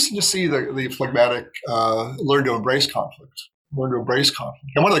 it's interesting to see the phlegmatic learn to embrace conflict. And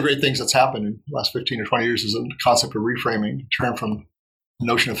one of the great things that's happened in the last 15 or 20 years is the concept of reframing, turn from the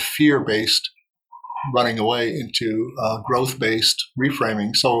notion of fear-based running away into growth-based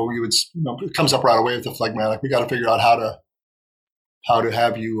reframing. So it comes up right away with the phlegmatic. We got to figure out how to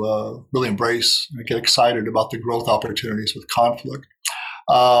have you really embrace and get excited about the growth opportunities with conflict.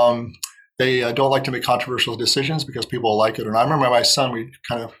 They don't like to make controversial decisions because people like it. And I remember my son,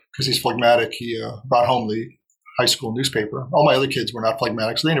 because he's phlegmatic, he brought home the high school newspaper. All my other kids were not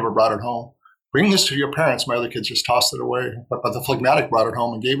phlegmatic, so they never brought it home. Bring this to your parents. My other kids just tossed it away. But the phlegmatic brought it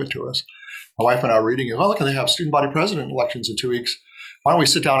home and gave it to us. My wife and I were reading it. Oh, look, they have student body president elections in 2 weeks. Why don't we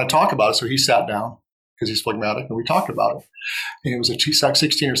sit down and talk about it? So he sat down because he's phlegmatic, and we talked about it. And it was a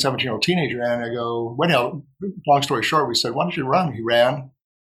 16 or 17-year-old teenager. And I go, long story short, we said, why don't you run? He ran, and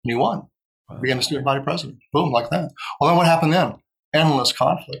he won. Wow. Became the student body president. Boom, like that. Well, then what happened then? Endless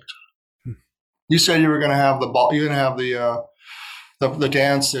conflict. You said you were going to have the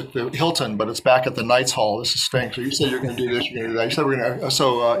dance at the Hilton, but it's back at the Knights Hall. This is stinks. So you said you're going to do this, you're going to do that. You said we're going to.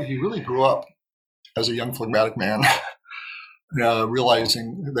 So he really grew up as a young phlegmatic man,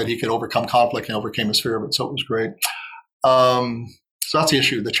 realizing that he could overcome conflict and overcame his fear of it. So it was great. So that's the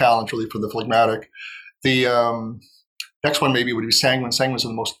issue, the challenge really for the phlegmatic. The next one maybe would be sanguine. Sanguines are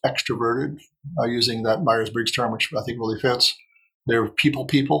the most extroverted, using that Myers-Briggs term, which I think really fits. They're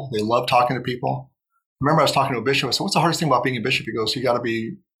people. They love talking to people. Remember, I was talking to a bishop. I said, what's the hardest thing about being a bishop? He goes, you got to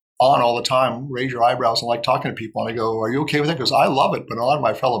be on all the time, raise your eyebrows and like talking to people. And I go, are you okay with it? He goes, I love it. But a lot of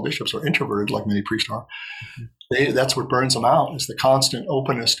my fellow bishops are introverted, like many priests are. Mm-hmm. That's what burns them out, is the constant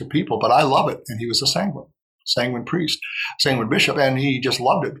openness to people. But I love it. And he was a sanguine priest, sanguine bishop, and he just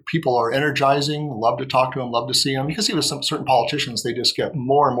loved it. People are energizing, love to talk to him, love to see him. Because he was certain politicians, they just get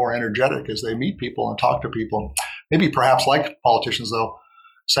more and more energetic as they meet people and talk to people. Maybe perhaps like politicians, though,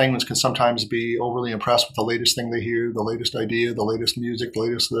 sanguines can sometimes be overly impressed with the latest thing they hear, the latest idea, the latest music, the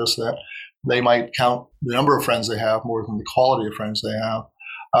latest this, that. They might count the number of friends they have more than the quality of friends they have.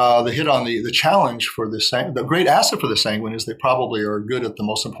 They hit on the challenge for the great asset for the sanguine is they probably are good at the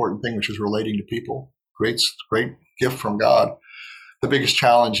most important thing, which is relating to people. Great gift from God. The biggest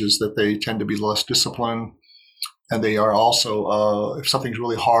challenge is that they tend to be less disciplined, and they are also, if something's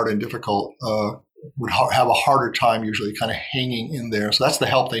really hard and difficult, would have a harder time usually kind of hanging in there. So that's the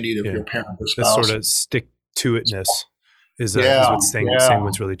help they need of your parent or spouse. That sort of stick-to-itness is what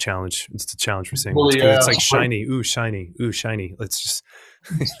sanguines really challenge. It's the challenge for sanguines. Well, it's like shiny, ooh, shiny, ooh, shiny. Let's just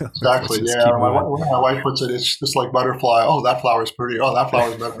exactly. Let's my wife puts it, it's just like butterfly. Oh, that flower's pretty. Oh, that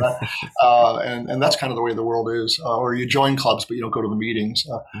flower's better than that. And that's kind of the way the world is. Or you join clubs, but you don't go to the meetings.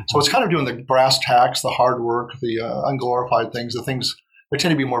 So it's kind of doing the brass tacks, the hard work, the unglorified things, the things that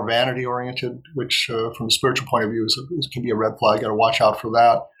tend to be more vanity oriented, which from the spiritual point of view can be a red flag. Got to watch out for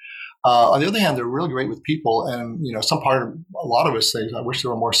that. On the other hand, they're really great with people, and a lot of us say, I wish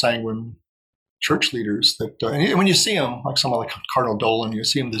there were more sanguine church leaders that, and when you see them, like someone like Cardinal Dolan, you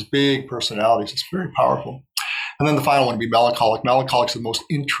see them, these big personalities. It's very powerful. And then the final one would be melancholic. Melancholic's the most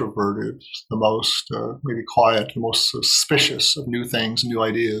introverted, the most maybe quiet, the most suspicious of new things, new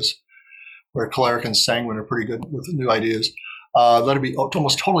ideas, where choleric and sanguine are pretty good with new ideas. Let it be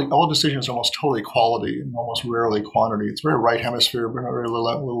almost totally, all decisions are almost totally quality and almost rarely quantity. It's very right hemisphere, very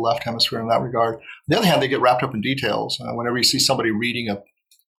little left hemisphere in that regard. On the other hand, they get wrapped up in details. Whenever you see somebody reading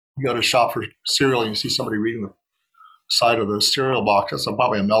you go to shop for cereal and you see somebody reading the side of the cereal box, that's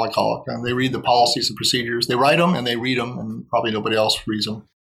probably a melancholic. And they read the policies and procedures. They write them and they read them, and probably nobody else reads them.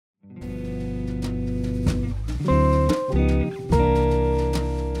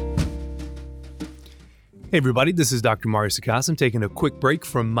 Hey everybody, this is Dr. Mario Sacasa. I'm taking a quick break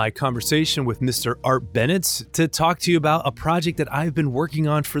from my conversation with Mr. Art Bennett to talk to you about a project that I've been working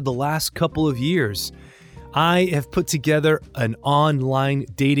on for the last couple of years. I have put together an online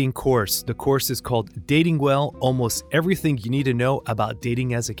dating course. The course is called Dating Well, Almost Everything You Need to Know About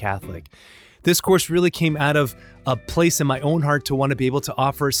Dating as a Catholic. This course really came out of a place in my own heart to want to be able to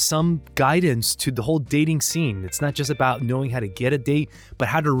offer some guidance to the whole dating scene. It's not just about knowing how to get a date, but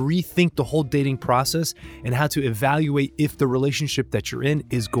how to rethink the whole dating process and how to evaluate if the relationship that you're in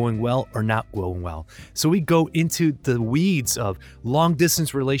is going well or not going well. So we go into the weeds of long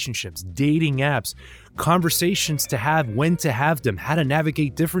distance relationships, dating apps, conversations to have, when to have them, how to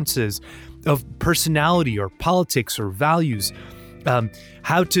navigate differences of personality or politics or values.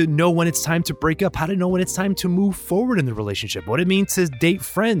 how to know when it's time to break up, how to know when it's time to move forward in the relationship, what it means to date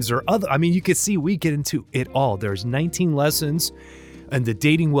friends or other. I mean, you can see we get into it all. There's 19 lessons in the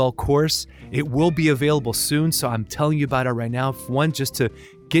Dating Well course. It will be available soon, so I'm telling you about it right now. One, just to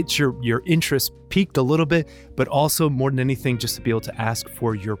get your interest peaked a little bit, but also more than anything, just to be able to ask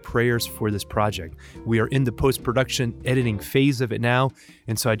for your prayers for this project. We are in the post-production editing phase of it now.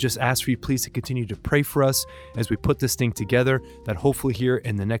 And so I just ask for you please to continue to pray for us as we put this thing together, that hopefully here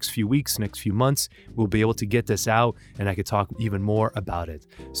in the next few weeks, next few months, we'll be able to get this out and I could talk even more about it.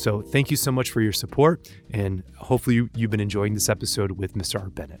 So thank you so much for your support. And hopefully you've been enjoying this episode with Mr.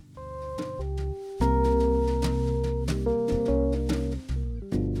 Art Bennett.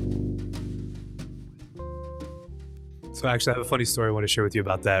 So actually, I have a funny story I want to share with you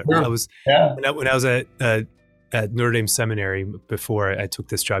about that. Sure. When I was at Notre Dame Seminary before I took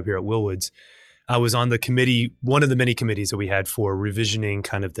this job here at Willwoods, I was on the committee, one of the many committees that we had for revisioning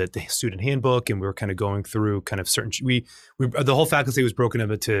kind of the student handbook, and we were kind of going through kind of certain. The whole faculty was broken up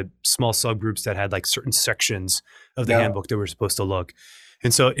into small subgroups that had like certain sections of the handbook that we were supposed to look.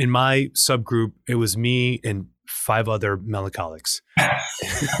 And so in my subgroup, it was me and 5 other melancholics. And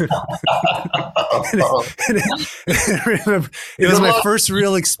I remember it was my first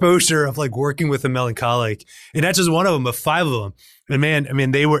real exposure of like working with a melancholic, and not just one of them, but 5 of them. And man, I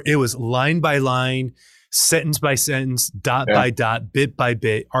mean, it was line by line, sentence by sentence, dot by dot, bit by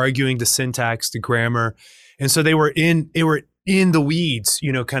bit, arguing the syntax, the grammar. And so they were in the weeds,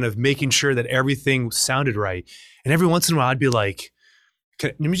 kind of making sure that everything sounded right. And every once in a while I'd be like,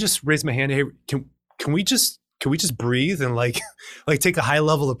 let me just raise my hand. Hey, can we just breathe and like take a high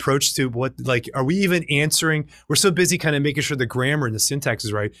level approach to what, like, are we even answering? We're so busy kind of making sure the grammar and the syntax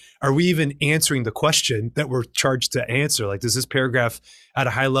is right. Are we even answering the question that we're charged to answer? Like, does this paragraph at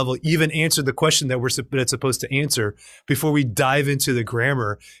a high level even answer the question that it's supposed to answer before we dive into the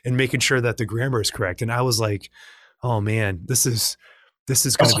grammar and making sure that the grammar is correct? And I was like, oh man, this is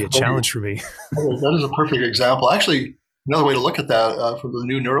going to be a challenge for me. That is a perfect example. Actually, another way to look at that from the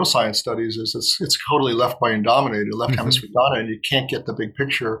new neuroscience studies is it's totally left brain dominated, left hemisphere dominated. You can't get the big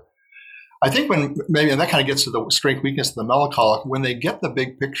picture. I think and that kind of gets to the strength weakness of the melancholic, when they get the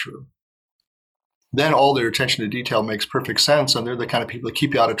big picture, then all their attention to detail makes perfect sense. And they're the kind of people that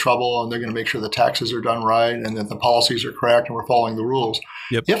keep you out of trouble, and they're going to make sure the taxes are done right and that the policies are correct and we're following the rules.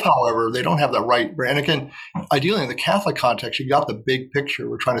 Yep. If, however, they don't have that right brain, and again, ideally in the Catholic context, you got the big picture.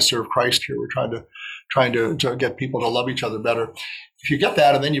 We're trying to serve Christ here. We're trying to get people to love each other better. If you get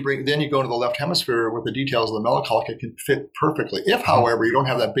that, and then you go into the left hemisphere with the details of the melancholic, it can fit perfectly. If, however, you don't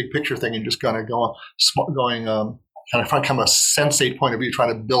have that big picture thing and just kind of going kind of from a sensate point of view, trying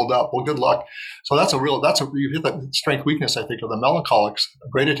to build up, well, good luck. So you hit that strength weakness, I think, of the melancholics.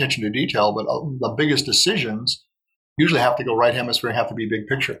 Great attention to detail, but the biggest decisions usually have to go right hemisphere and have to be big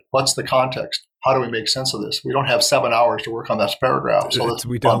picture. What's the context? How do we make sense of this? We don't have 7 hours to work on that paragraph. So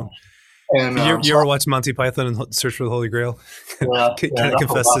we don't. And, you ever watch Monty Python and Search for the Holy Grail? Can I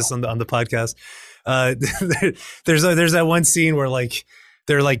confess this on the podcast? There's that one scene where like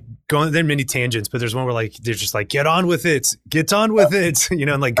they're like going, there are many tangents, but there's one where like they're just like, get on with it,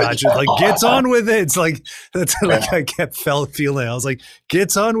 and like God should like gets on with it. It's like that's like I kept feeling. I was like,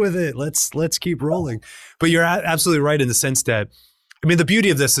 gets on with it. Let's keep rolling. But you're absolutely right in the sense that, I mean, the beauty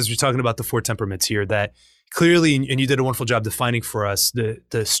of this is you're talking about the 4 temperaments here that clearly, and you did a wonderful job defining for us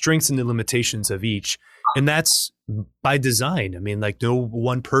the strengths and the limitations of each. And that's by design. I mean, like no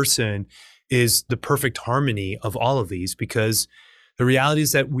one person is the perfect harmony of all of these, because the reality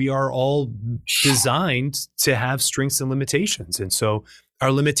is that we are all designed to have strengths and limitations. And so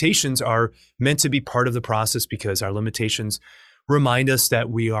our limitations are meant to be part of the process, because our limitations remind us that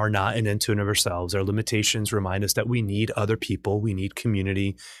we are not an end to and of ourselves. Our limitations remind us that we need other people, we need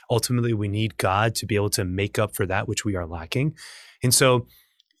community. Ultimately, we need God to be able to make up for that which we are lacking. And so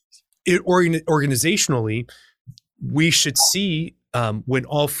organizationally, we should see when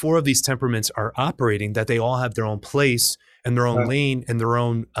all 4 of these temperaments are operating, that they all have their own place and their own lane and their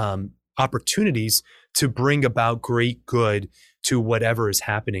own opportunities to bring about great good to whatever is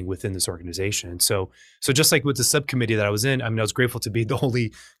happening within this organization. So just like with the subcommittee that I was in, I mean, I was grateful to be the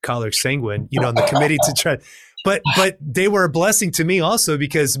only choleric sanguine, on the committee to try, but they were a blessing to me also,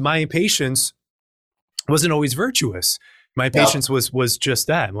 because my impatience wasn't always virtuous. My patience was just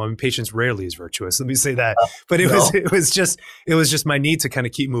that. Well, my patience rarely is virtuous. Let me say that. But it was just my need to kind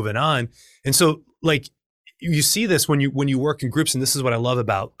of keep moving on. And so like you see this when you work in groups, and this is what I love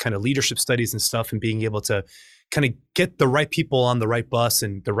about kind of leadership studies and stuff, and being able to kind of get the right people on the right bus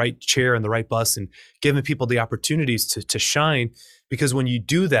and the right chair and the right bus and giving people the opportunities to shine. Because when you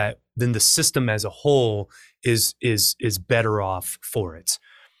do that, then the system as a whole is better off for it.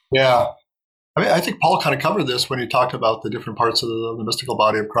 Yeah. I mean, I think Paul kind of covered this when he talked about the different parts of the mystical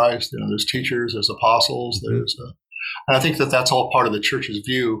body of Christ. There's teachers, there's apostles, and I think that's all part of the church's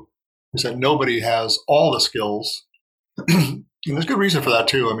view, is that nobody has all the skills. And there's good reason for that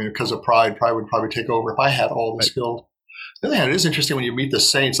too. I mean, because of pride would probably take over if I had all the skills. The other hand, it is interesting when you meet the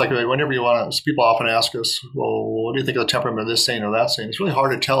saints, like whenever you want to, people often ask us, well, what do you think of the temperament of this saint or that saint? It's really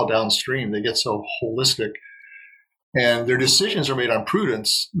hard to tell downstream. They get so holistic. And their decisions are made on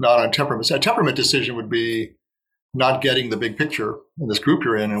prudence, not on temperament. So a temperament decision would be not getting the big picture in this group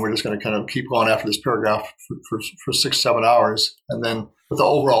you're in, and we're just going to kind of keep going after this paragraph for 6-7 hours, and then but the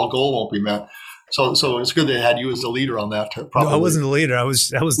overall goal won't be met. So it's good they had you as the leader on that. No, I wasn't the leader. I was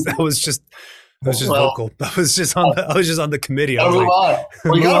just vocal. I was just on the committee. I was move on.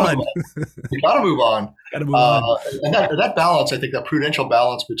 Well, you gotta move on. You gotta move on. Gotta move on. And that balance, I think, that prudential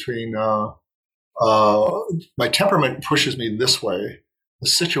balance between my temperament pushes me this way, the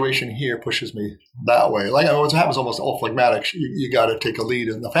situation here pushes me that way. Like what happens almost all phlegmatics. You got to take a lead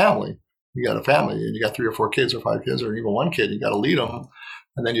in the family. You got a family, and you got 3 or 4 kids or 5 kids or even 1 kid. You got to lead them.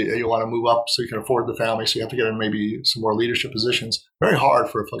 And then you want to move up so you can afford the family. So you have to get in maybe some more leadership positions. Very hard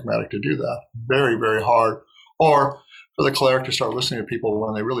for a phlegmatic to do that. Very, very hard. Or for the cleric to start listening to people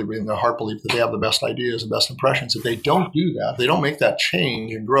when they really, in their heart, believe that they have the best ideas and best impressions. If they don't do that, if they don't make that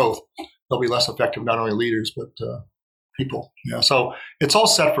change and growth, they'll be less effective, not only leaders, but people. So it's all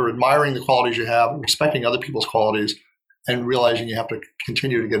set for admiring the qualities you have, respecting other people's qualities, and realizing you have to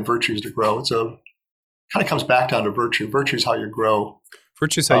continue to get virtues to grow. It's kind of comes back down to virtue. Virtue is how you grow.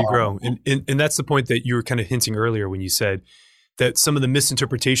 Virtue is how you grow. And that's the point that you were kind of hinting earlier when you said that some of the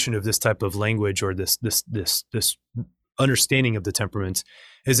misinterpretation of this type of language or this understanding of the temperaments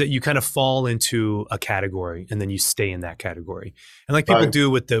is that you kind of fall into a category and then you stay in that category. And like people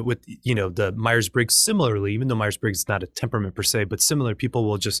do with the Myers-Briggs, similarly, even though Myers-Briggs is not a temperament per se, but similar, people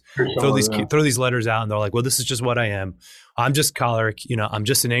will just throw these letters out and they're like, well, this is just what I am. I'm just choleric, I'm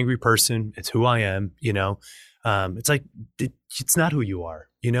just an angry person. It's who I am, It's like, it's not who you are,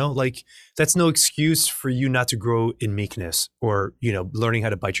 like that's no excuse for you not to grow in meekness or, learning how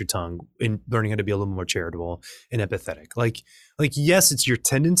to bite your tongue and learning how to be a little more charitable and empathetic. Like, yes, it's your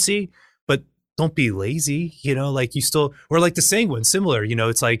tendency, but don't be lazy, like you still, or like the sanguine, similar,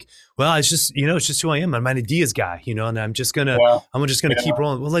 it's like, well, it's just, it's just who I am. I'm an ideas guy, and I'm just gonna keep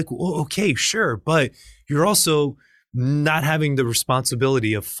rolling. Well, okay, sure. But you're also not having the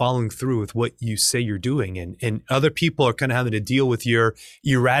responsibility of following through with what you say you're doing. And other people are kind of having to deal with your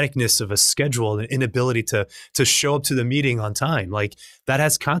erraticness of a schedule and inability to show up to the meeting on time. Like that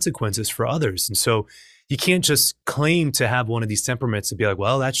has consequences for others. And so you can't just claim to have one of these temperaments and be like,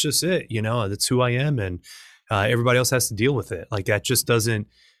 well, that's just it. That's who I am. And everybody else has to deal with it. Like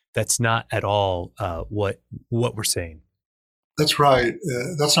that's not at all what we're saying. That's right.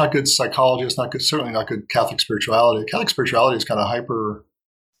 That's not good psychology. It's not good. Certainly not good Catholic spirituality. Catholic spirituality is kind of hyper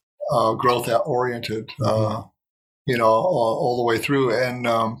growth oriented, all the way through. And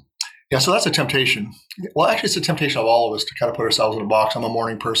so that's a temptation. Well, actually, it's a temptation of all of us to kind of put ourselves in a box. I'm a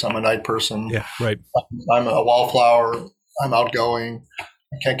morning person. I'm a night person. Yeah, right. I'm a wallflower. I'm outgoing.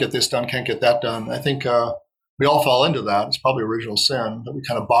 I can't get this done. Can't get that done. I think we all fall into that. It's probably original sin that we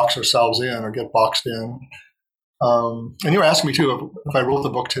kind of box ourselves in or get boxed in. And you were asking me too, if I wrote the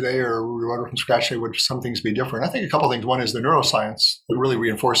book today or wrote it from scratch, would some things be different? I think a couple of things. One is the neuroscience that really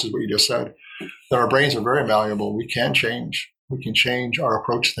reinforces what you just said, that our brains are very malleable. We can change. We can change our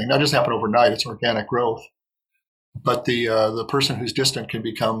approach to things. That doesn't happen overnight. It's organic growth. But the person who's distant can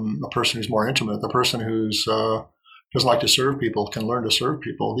become a person who's more intimate. The person who's doesn't like to serve people can learn to serve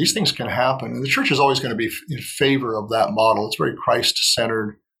people. These things can happen. And the church is always going to be in favor of that model. It's very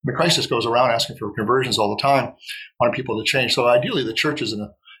Christ-centered. The crisis goes around asking for conversions all the time, wanting people to change. So ideally, the church is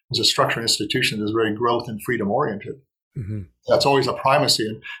a structured institution that is very growth and freedom oriented. Mm-hmm. That's always a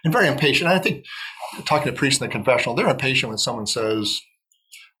primacy and very impatient. I think talking to priests in the confessional, they're impatient when someone says,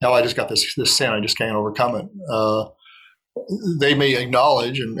 "No, I just got this sin. I just can't overcome it." They may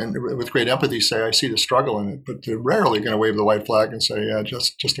acknowledge and with great empathy say, "I see the struggle in it," but they're rarely going to wave the white flag and say, "Yeah,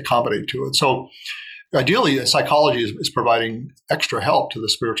 just accommodate to it." So. Ideally, psychology is providing extra help to the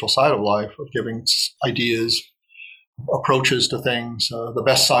spiritual side of life, of giving ideas, approaches to things, the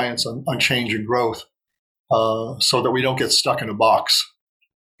best science on change and growth, so that we don't get stuck in a box.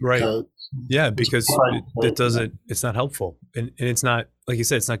 Right. Because it's not helpful. And it's not, like you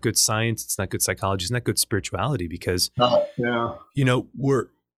said, it's not good science. It's not good psychology. It's not good spirituality because,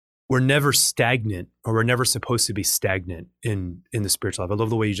 we're never stagnant, or we're never supposed to be stagnant in the spiritual life. I love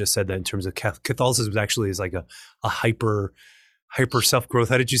the way you just said that in terms of Catholicism actually is like a hyper self-growth.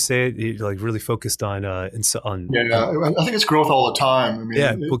 How did you say it? You're like really focused on I think it's growth all the time. I mean,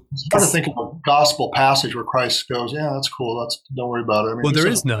 it's hard to think of a gospel passage where Christ goes, yeah, that's cool. Don't worry about it. I mean, well, there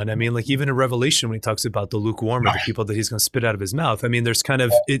is none. I mean, like even in Revelation, when he talks about the lukewarm or the people that he's going to spit out of his mouth, I mean, there's kind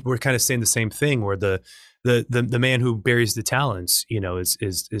of, we're kind of saying the same thing where the man who buries the talents,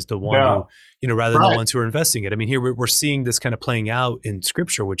 is the one who, rather than the ones who are investing it. I mean, here we're seeing this kind of playing out in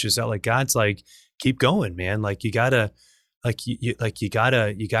scripture, which is that like, God's like, keep going, man. Like you gotta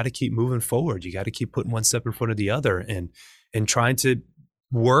keep moving forward. You got to keep putting one step in front of the other and trying to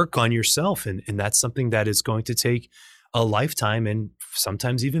work on yourself. And that's something that is going to take a lifetime and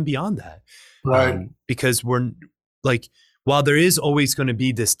sometimes even beyond that. Right. Because we're like, while there is always going to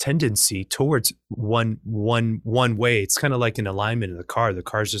be this tendency towards one way, it's kind of like an alignment in the car. The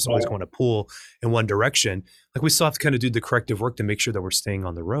car's just always going to pull in one direction. Like we still have to kind of do the corrective work to make sure that we're staying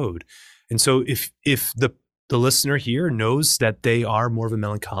on the road. And so if the listener here knows that they are more of a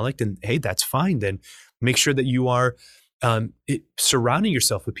melancholic, then hey, that's fine. Then make sure that you are surrounding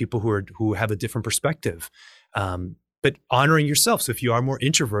yourself with people who have a different perspective. But honoring yourself. So if you are more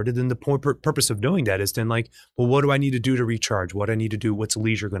introverted, then the purpose of doing that is then like, well, what do I need to do to recharge? What do I need to do? What's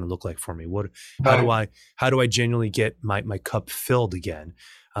leisure going to look like for me? How do I genuinely get my cup filled again?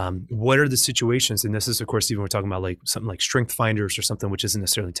 What are the situations? And this is, of course, even we're talking about like something like strength finders or something, which isn't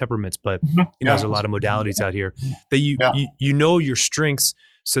necessarily temperaments, but there's a lot of modalities out here that you know your strengths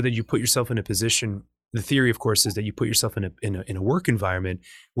so that you put yourself in a position. The theory, of course, is that you put yourself in a work environment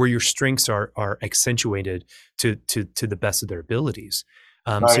where your strengths are accentuated to the best of their abilities.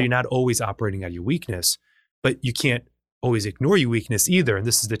 So you're not always operating at your weakness, but you can't always ignore your weakness either. And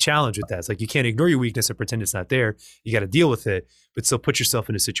this is the challenge with that. It's like you can't ignore your weakness and pretend it's not there. You got to deal with it, but still put yourself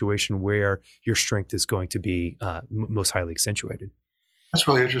in a situation where your strength is going to be most highly accentuated. That's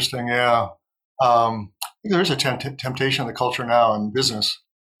really interesting. Yeah. I think there is a temptation in the culture now in business.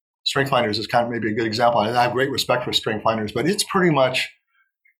 Strength finders is kind of maybe a good example. I have great respect for strength finders, but it's pretty much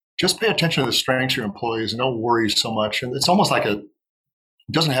just pay attention to the strengths of your employees and don't worry so much. And it's almost like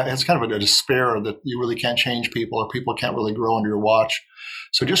it's kind of a despair that you really can't change people or people can't really grow under your watch.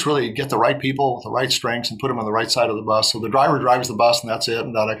 So just really get the right people with the right strengths and put them on the right side of the bus. So the driver drives the bus and that's it.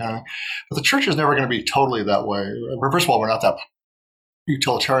 And that kind of, but the church is never going to be totally that way. First of all, we're not that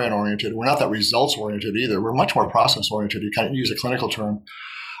utilitarian oriented. We're not that results oriented either. We're much more process oriented. You kind of use a clinical term.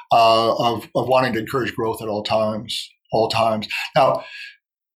 Of wanting to encourage growth at all times. Now,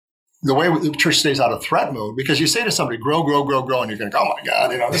 the way the church stays out of threat mode, because you say to somebody, grow, and you're going, oh my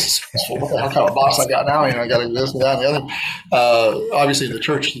God, this is what the hell kind of boss I got now? I got to do this and that and the other. Obviously, in the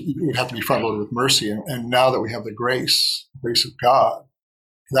church, you have to be front loaded with mercy, and now that we have the grace of God,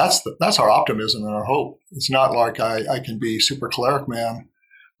 that's our optimism and our hope. It's not like I can be super cleric man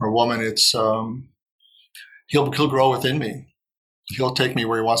or woman. It's he'll grow within me. He'll take me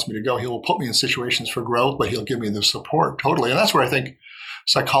where he wants me to go. He will put me in situations for growth, but he'll give me the support totally. And that's where I think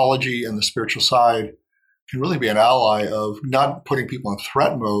psychology and the spiritual side can really be an ally of not putting people in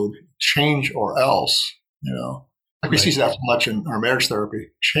threat mode, change or else, Like we see that so much in our marriage therapy,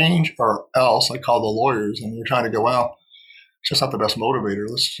 change or else. I call the lawyers and they're trying to go, well, it's just not the best motivator.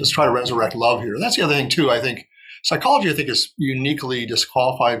 Let's just try to resurrect love here. And that's the other thing too. I think psychology, is uniquely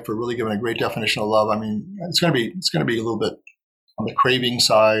disqualified for really giving a great definition of love. I mean, it's going to be a little bit on the craving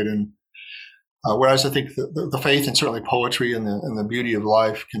side, and whereas I think the faith and certainly poetry and the beauty of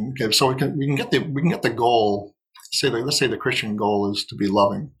life can give. So we can get the goal. Let's say the Christian goal is to be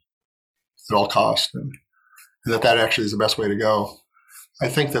loving at all costs, and that actually is the best way to go. I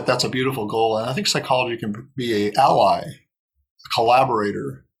think that's a beautiful goal, and I think psychology can be an ally, a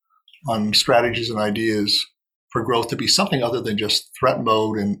collaborator on strategies and ideas for growth to be something other than just threat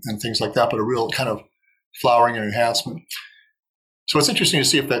mode and things like that, but a real kind of flowering and enhancement. So it's interesting to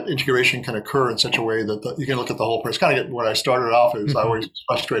see if that integration can occur in such a way that you can look at the whole person. Kind of get what I started off as. I always was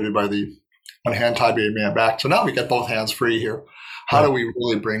frustrated by the one hand tied behind my back. So now we get both hands free here. How do we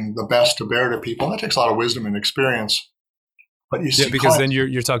really bring the best to bear to people? And that takes a lot of wisdom and experience. But you see, because then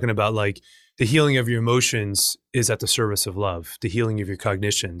you're talking about like the healing of your emotions is at the service of love. The healing of your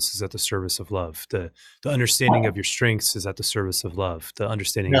cognitions is at the service of love. The understanding of your strengths is at the service of love. The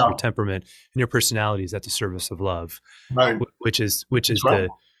understanding of your temperament and your personality is at the service of love. Right. Which is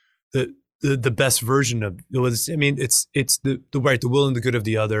the best version of. I mean, it's the will and the good of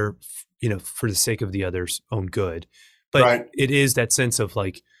the other, for the sake of the other's own good. But it is that sense of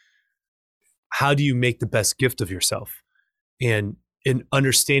like, how do you make the best gift of yourself, and in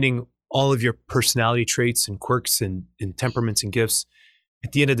understanding all of your personality traits and quirks and temperaments and gifts,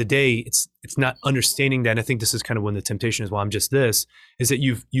 at the end of the day, it's not understanding that. And I think this is kind of when the temptation is, well, I'm just this, is that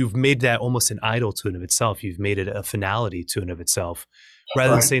you've made that almost an idol to and of itself. You've made it a finality to and of itself,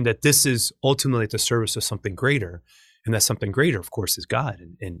 rather than saying that this is ultimately at the service of something greater. And that something greater, of course, is God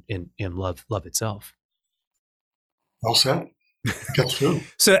and love itself. Well said. That's true.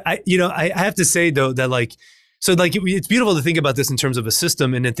 So I have to say though that it's beautiful to think about this in terms of a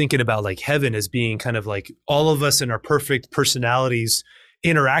system, and then thinking about like heaven as being kind of like all of us and our perfect personalities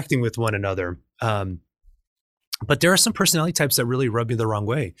interacting with one another. But there are some personality types that really rub me the wrong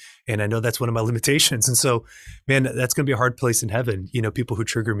way. And I know that's one of my limitations. And so, man, that's going to be a hard place in heaven, people who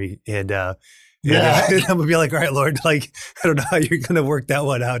trigger me. And I'm going to be like, all right, Lord, like, I don't know how you're going to work that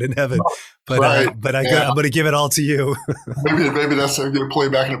one out in heaven, but I'm going to give it all to you. maybe that's going to play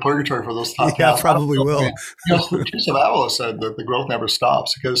back into purgatory for those top Yeah, probably will. Teresa of Avila said that the growth never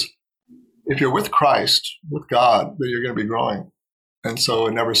stops, because if you're with Christ, with God, then you're going to be growing. And so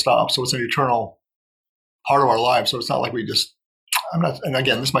it never stops. So it's an eternal part of our lives. So it's not like and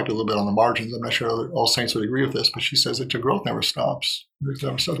again, this might be a little bit on the margins. I'm not sure all saints would agree with this, but she says that your growth never stops.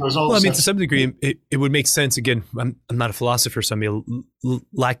 To some degree, it would make sense. Again, I'm not a philosopher, so I may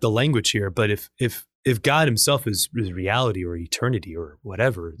lack the language here, but if God himself is reality or eternity or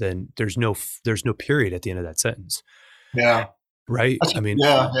whatever, then there's no period at the end of that sentence. Yeah. Right?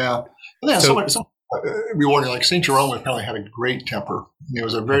 Yeah. Rewarding, like St. Jerome apparently had a great temper. He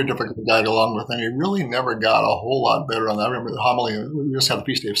was a very difficult guy to get along with, and he really never got a whole lot better on that. I remember the homily, we just had the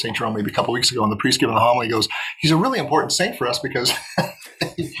feast day of St. Jerome maybe a couple of weeks ago, and the priest giving the homily goes, he's a really important saint for us because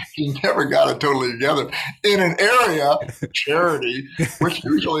he never got it totally together in an area, charity, which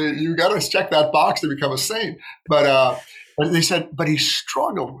usually you got to check that box to become a saint. But they said, but he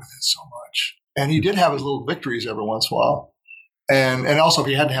struggled with it so much. And he did have his little victories every once in a while. And also, if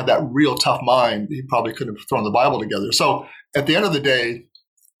he hadn't had that real tough mind, he probably couldn't have thrown the Bible together. So at the end of the day,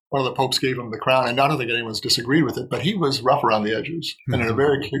 one of the popes gave him the crown, and I don't think anyone's disagreed with it, but he was rough around the edges and in a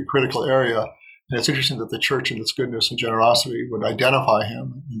very critical area. And it's interesting that the church, in its goodness and generosity, would identify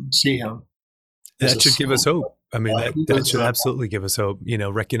him and see him. That should give us hope. I mean, that should absolutely give us hope,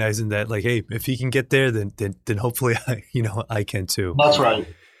 recognizing that, like, hey, if he can get there, then hopefully I can too. That's right.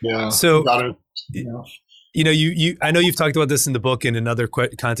 Yeah. So, I know you've talked about this in the book and in other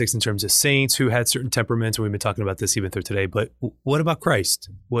contexts in terms of saints who had certain temperaments, and we've been talking about this even through today. But what about Christ?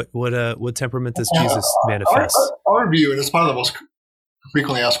 What temperament does Jesus manifest? Our view, and it's one of the most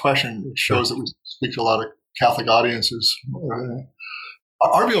frequently asked questions, which shows that we speak to a lot of Catholic audiences.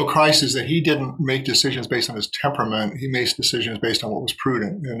 Our view of Christ is that he didn't make decisions based on his temperament. He makes decisions based on what was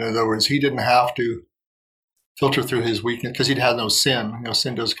prudent. In other words, he didn't have to filter through his weakness because he'd had no sin.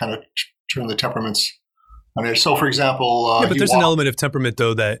 Sin does kind of turn the temperaments. So, for example, but there's an element of temperament,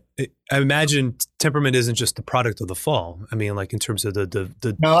 though, that I imagine temperament isn't just the product of the fall. I mean, like in terms of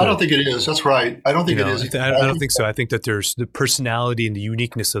the. No, I don't think it is. That's right. I don't think it is. I don't think so. I think that there's the personality and the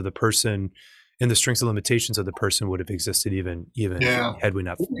uniqueness of the person, and the strengths and limitations of the person would have existed even had we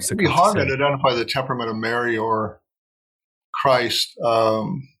not. It would be hard to identify the temperament of Mary or Christ.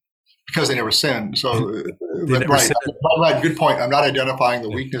 Because they never sinned. So, right, good point. I'm not identifying the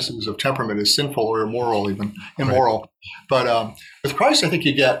weaknesses of temperament as sinful or immoral, even immoral. Right. But with Christ, I think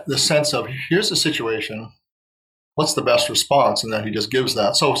you get the sense of, here's the situation, what's the best response? And then he just gives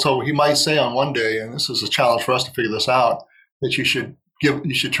that. So he might say on one day, and this is a challenge for us to figure this out, that you should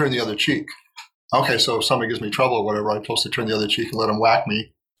turn the other cheek. Okay, so if somebody gives me trouble or whatever, I'm supposed to turn the other cheek and let them whack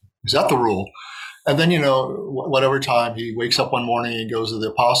me. Is that the rule? And then, whatever time he wakes up one morning and goes to the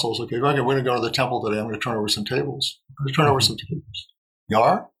apostles, okay, we're going to go to the temple today. I'm going to turn over some tables. I'm going to turn over some tables. You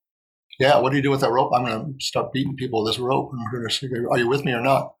are? Yeah, what do you do with that rope? I'm going to start beating people with this rope. I'm going to say, are you with me or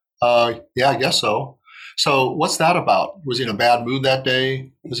not? Yeah, I guess so. So what's that about? Was he in a bad mood that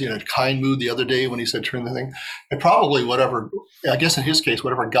day? Was he in a kind mood the other day when he said turn the thing? And probably whatever, I guess in his case,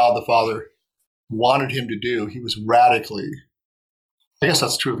 whatever God the Father wanted him to do, he was radically, I guess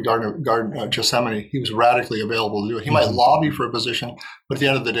that's true of the Garden of Gethsemane. He was radically available to do it. He might lobby for a position, but at the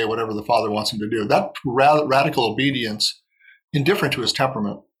end of the day, whatever the Father wants him to do, that radical obedience, indifferent to his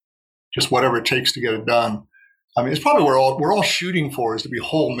temperament, just whatever it takes to get it done. I mean, it's probably we're all shooting for is to be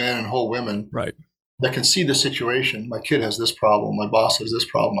whole men and whole women, right? That can see the situation. My kid has this problem. My boss has this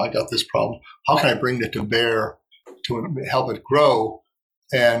problem. I got this problem. How can I bring it to bear to help it grow?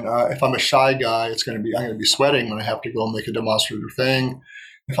 And if I'm a shy guy, I'm going to be sweating when I have to go and make a demonstrative thing.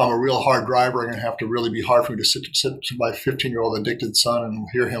 If I'm a real hard driver, I'm going to have to really be hard for me to sit to my 15-year-old addicted son and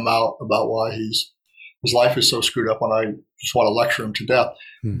hear him out about why his life is so screwed up when I just want to lecture him to death.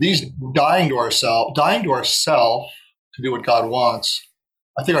 These dying to ourself to do what God wants.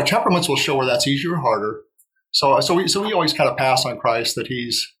 I think our temperaments will show where that's easier or harder. So we always kind of pass on Christ that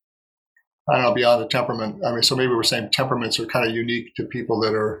he's, I don't know, beyond the temperament. I mean, so maybe we're saying temperaments are kind of unique to people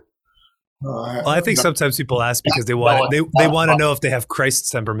that are. Well, I think sometimes people ask because they want to know if they have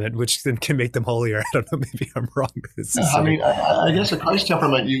Christ's temperament, which then can make them holier. I don't know. Maybe I'm wrong. I mean, I guess a Christ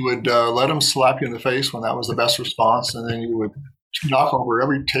temperament, you would let him slap you in the face when that was the best response, and then you would knock over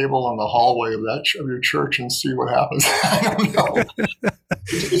every table in the hallway of your church and see what happens. I don't know.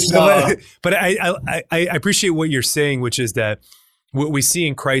 But I appreciate what you're saying, which is that what we see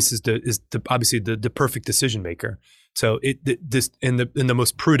in Christ is obviously the perfect decision maker. So in the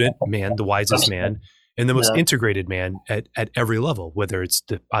most prudent man, the wisest man, and the most integrated man at every level, whether it's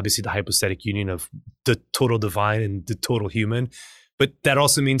obviously the hypostatic union of the total divine and the total human, but that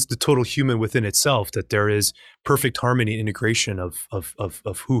also means the total human within itself, that there is perfect harmony and integration of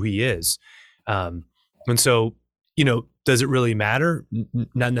who he is. And so, does it really matter?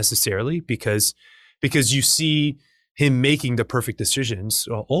 Not necessarily, because you see him making the perfect decisions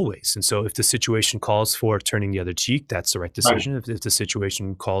always. And so if the situation calls for turning the other cheek, that's the right decision. Right. If the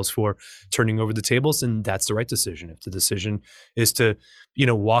situation calls for turning over the tables, then that's the right decision. If the decision is to,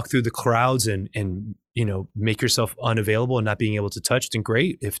 walk through the crowds and make yourself unavailable and not being able to touch, then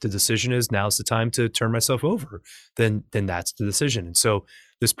great. If the decision is now's the time to turn myself over, then that's the decision. And so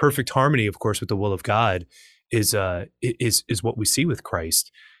this perfect harmony, of course, with the will of God is what we see with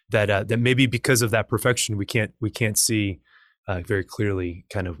Christ. That maybe because of that perfection, we can't see very clearly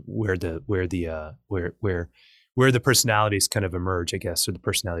kind of where the personalities kind of emerge, I guess, or the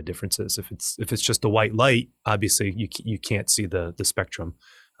personality differences. If it's just the white light, obviously you can't see the spectrum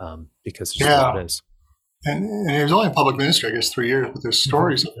because it's just what it is. And he was only in public ministry, I guess, 3 years, but there's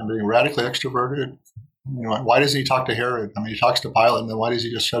stories of him being radically extroverted. Why doesn't he talk to Herod? I mean, he talks to Pilate, and then why does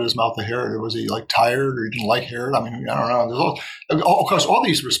he just shut his mouth to Herod? Or was he tired, or he didn't like Herod? I mean, I don't know. Of course, all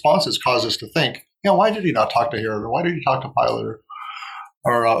these responses cause us to think, why did he not talk to Herod, or why did he talk to Pilate,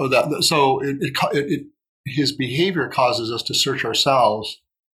 or that? So his behavior causes us to search ourselves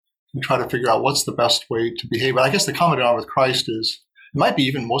and try to figure out what's the best way to behave. But I guess the common denominator with Christ is, it might be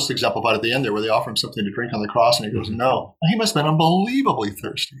even most exemplified at the end there, where they offer him something to drink on the cross, and he goes, no. He must have been unbelievably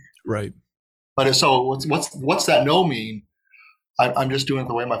thirsty. Right. But so what's that no mean? I'm just doing it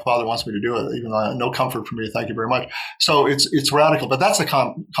the way my Father wants me to do it, even though no comfort for me. Thank you very much. So it's radical, but that's the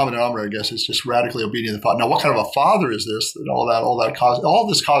common denominator, I guess. It's just radically obedient to the Father. Now, what kind of a Father is this? That all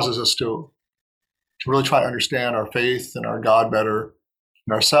this causes us to really try to understand our faith and our God better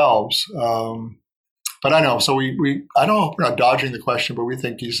and ourselves. But I know. So I don't know if we're not dodging the question, but we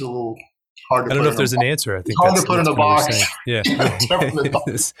think he's a little. I don't know if there's an answer. I think hard to put in a box. Yeah.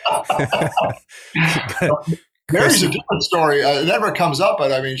 Mary's a different story. It never comes up,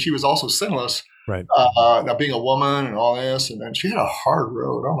 but I mean, she was also sinless. Right. Now being a woman and all this, and then she had a hard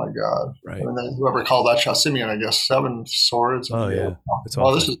road. Oh my God. Right. And then whoever called that shot, Simeon, I guess, 7 swords. Oh yeah.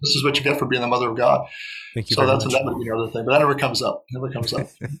 Well, this is what you get for being the mother of God. Thank you. So that would be another thing, but that never comes up.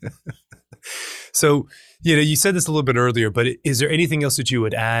 So, you said this a little bit earlier, but is there anything else that you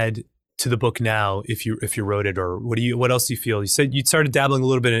would add to the book now if you wrote it, or what else do you feel? You said you started dabbling a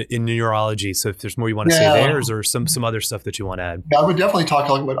little bit in neurology, so if there's more you want to say there, or some other stuff that you want to add? Yeah, I would definitely talk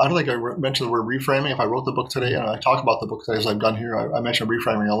about, I don't think I mentioned the word reframing. If I wrote the book today and I talk about the book today as I've done here, I mentioned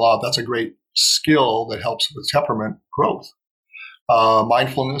reframing a lot. That's a great skill that helps with temperament growth.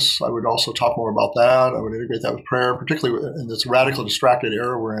 Mindfulness, I would also talk more about that. I would integrate that with prayer, particularly in this radical distracted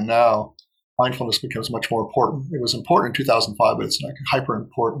era we're in now. Mindfulness becomes much more important. It was important in 2005, but it's like hyper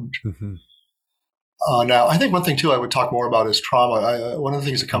important. Mm-hmm. Now, I think one thing too I would talk more about is trauma. One of the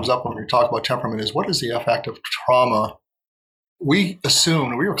things that comes up when we talk about temperament is, what is the effect of trauma? We assume,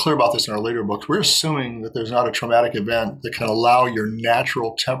 and we were clear about this in our later books, we're assuming that there's not a traumatic event that can allow your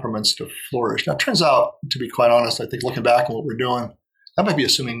natural temperaments to flourish. Now, it turns out, to be quite honest, I think looking back on what we're doing, that might be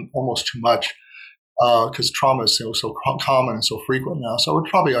assuming almost too much. Because trauma is so common and so frequent now. So I would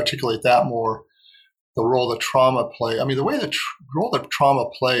probably articulate that more, the role that trauma plays. I mean, the way the role that trauma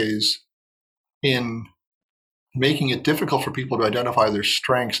plays in making it difficult for people to identify their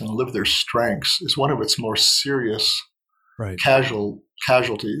strengths and live their strengths is one of its more serious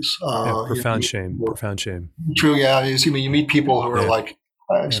casualties. Profound shame. True, yeah. You meet people who are like,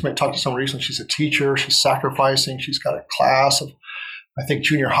 I just talked to someone recently, she's a teacher, she's sacrificing, she's got a class of, I think,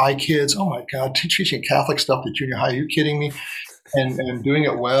 junior high kids. Oh my God, teaching Catholic stuff to junior high. Are you kidding me? And doing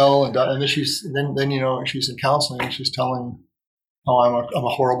it well. And then she's in counseling and she's telling, I'm a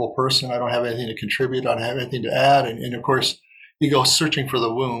horrible person. I don't have anything to contribute. I don't have anything to add. And of course, you go searching for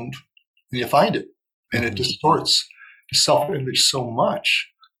the wound and you find it, and it distorts the self-image so much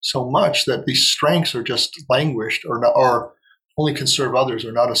that these strengths are just languished or only can serve others,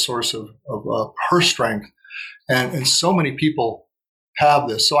 or not a source of her strength. And so many people have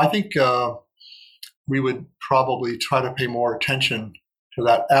this. So I think we would probably try to pay more attention to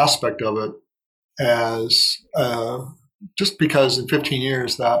that aspect of it, as just because in 15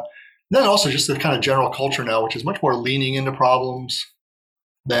 years that, then also just the kind of general culture now, which is much more leaning into problems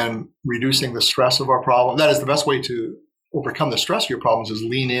than reducing the stress of our problem. That is the best way to overcome the stress of your problems, is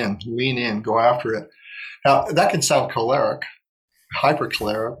lean in, go after it. Now that can sound choleric, hyper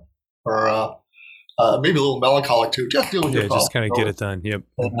choleric, or maybe a little melancholic too. Just deal with your problem. Just kind of get it done. Yep.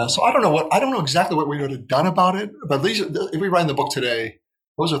 So I don't know exactly what we would have done about it, but at least if we write in the book today,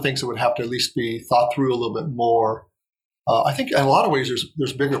 those are things that would have to at least be thought through a little bit more. I think in a lot of ways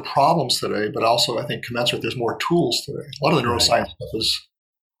there's bigger problems today, but also I think commensurate there's more tools today. A lot of the neuroscience stuff is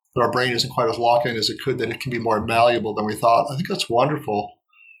that our brain isn't quite as locked in as it could, that it can be more malleable than we thought. I think that's wonderful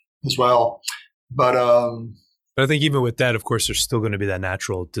as well. But I think even with that, of course, there's still going to be that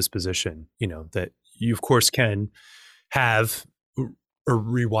natural disposition, that you, of course, can have a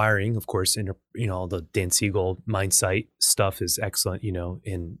rewiring, of course, the Dan Siegel mindsight stuff is excellent,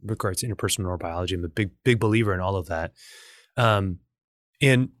 in regards to interpersonal neurobiology. I'm a big believer in all of that. And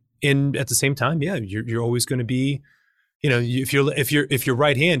at the same time, you're always going to be, if you're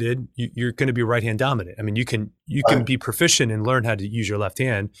right-handed, you're going to be right-hand dominant. I mean, you can be proficient and learn how to use your left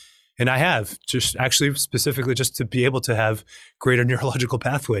hand. And I have, just actually specifically just to be able to have greater neurological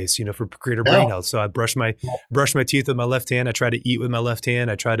pathways, for greater brain health. So I brush my teeth with my left hand. I try to eat with my left hand.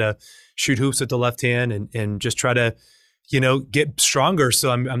 I try to shoot hoops with the left hand, and just try to, get stronger.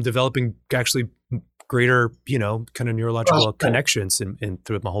 So I'm developing actually greater, kind of neurological connections and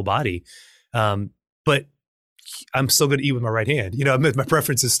throughout my whole body. But I'm still going to eat with my right hand. My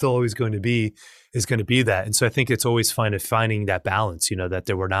preference is still always going to be that. And so I think it's always finding that balance, that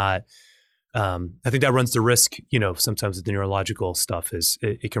there were not, I think that runs the risk, sometimes with the neurological stuff is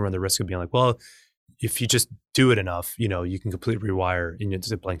it can run the risk of being like, well, if you just do it enough, you can completely rewire and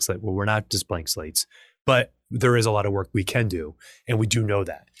it's a blank slate. Well, we're not just blank slates, but there is a lot of work we can do. And we do know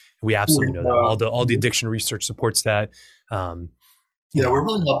that. We absolutely know that. All the addiction research supports that. We're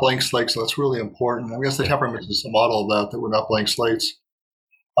really not blank slates, so that's really important. I guess the temperament is a model of that we're not blank slates.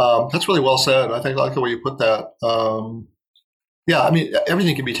 That's really well said. I think I like the way you put that.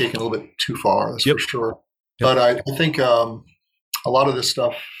 Everything can be taken a little bit too far, that's for sure. But I think a lot of this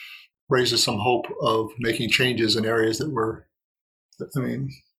stuff raises some hope of making changes in areas that were,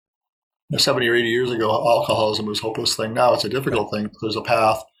 70 or 80 years ago, alcoholism was a hopeless thing. Now it's a difficult thing. There's a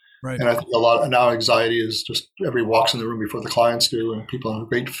path. Right. And I think now anxiety is just everybody walks in the room before the clients do, and people have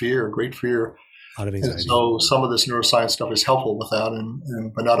great fear. A lot of anxiety. And so some of this neuroscience stuff is helpful with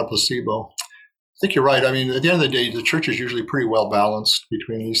that, but not a placebo. I think you're right. I mean, at the end of the day, the church is usually pretty well balanced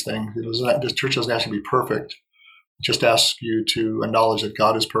between these things. The church doesn't have to be perfect. It just asks you to acknowledge that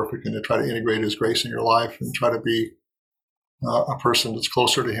God is perfect and to try to integrate His grace in your life and try to be a person that's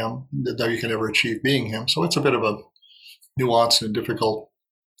closer to Him than you can ever achieve being Him. So it's a bit of a nuanced and difficult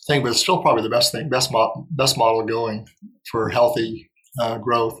thing, but it's still probably the best model going for healthy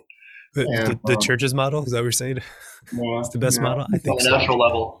growth. The church's model, is that what you're saying? It's the best model? I think on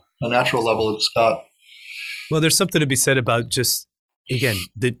a natural level, it's got. Well, there's something to be said about just, again,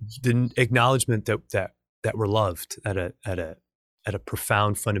 the acknowledgement that we're loved at a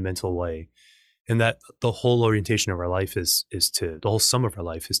profound, fundamental way, and that the whole orientation of our life the whole sum of our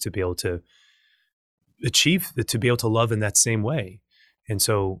life is to be able to achieve, to be able to love in that same way. And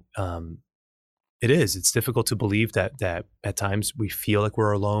so it's difficult to believe that at times we feel like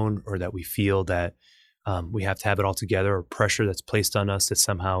we're alone, or that we feel that we have to have it all together, or pressure that's placed on us that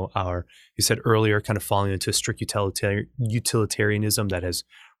somehow you said earlier, kind of falling into a strict utilitarianism that has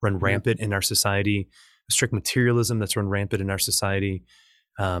run rampant in our society, a strict materialism that's run rampant in our society,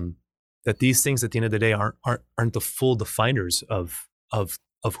 that these things at the end of the day aren't the full definers of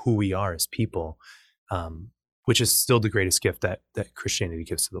who we are as people. Which is still the greatest gift that Christianity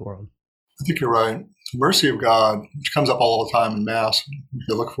gives to the world. I think you're right. The mercy of God, which comes up all the time in Mass, if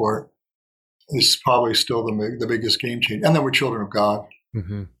you look for it, is probably still the biggest game changer. And that we're children of God.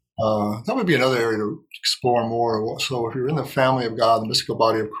 Mm-hmm. That would be another area to explore more. So if you're in the family of God, the mystical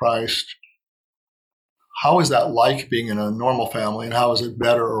body of Christ, how is that like being in a normal family, and how is it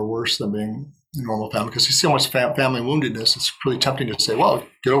better or worse than being in a normal family? Because you see so much family woundedness, it's really tempting to say, well,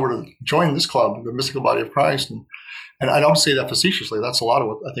 get over to join this club, the mystical body of Christ. And I don't say that facetiously. That's a lot of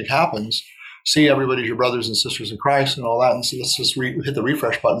what I think happens. See everybody as your brothers and sisters in Christ and all that, and so let's just hit the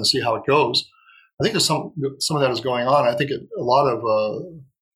refresh button and see how it goes. I think there's some of that is going on. I think a lot of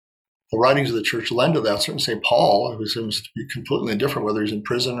the writings of the church lend to that. Certainly St. Paul, who seems to be completely indifferent whether he's in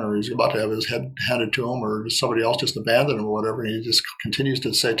prison or he's about to have his head handed to him or somebody else just abandoned him or whatever. And he just continues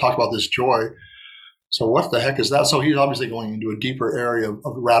to talk about this joy. So what the heck is that? So he's obviously going into a deeper area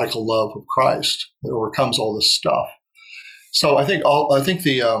of radical love of Christ that overcomes all this stuff. So I think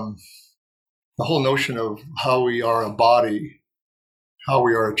the whole notion of how we are a body, how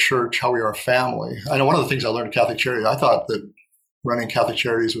we are a church, how we are a family. I know one of the things I learned at Catholic Charities, I thought that running Catholic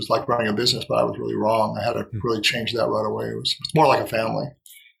Charities was like running a business, but I was really wrong. I had to really change that right away. It's more like a family.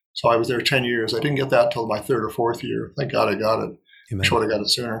 So I was there 10 years. I didn't get that till my third or fourth year. Thank God I got it. I'm sure I got it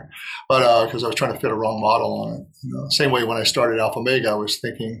sooner. But because I was trying to fit a wrong model on it. Same way when I started Alpha Omega, I was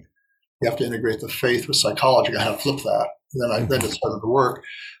thinking you have to integrate the faith with psychology. I had to flip that. And then it started to work.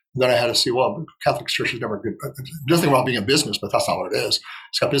 Then I had to see, well, Catholic Church is never good. There's nothing wrong being a business, but that's not what it is.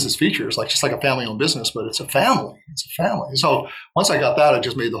 It's got business features, just like a family-owned business, but it's a family. It's a family. So once I got that, it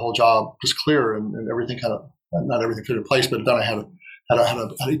just made the whole job just clear and everything kind of, not everything fit in place, but then I had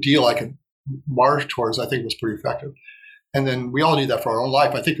a deal I could march towards, I think was pretty effective. And then we all need that for our own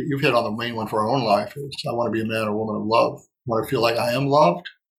life. I think you've hit on the main one for our own life is I want to be a man or woman of love. I want to feel like I am loved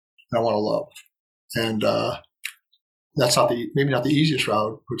and I want to love. And that's maybe not the easiest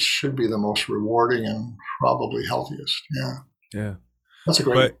route, which should be the most rewarding and probably healthiest. Yeah. Yeah. That's a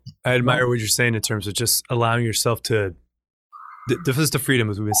great. But I admire what you're saying in terms of just allowing yourself to, this is the freedom,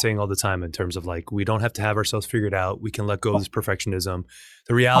 as we've been saying all the time, in terms of we don't have to have ourselves figured out. We can let go of this perfectionism.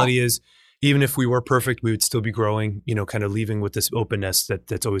 The reality is, even if we were perfect, we would still be growing, kind of leaving with this openness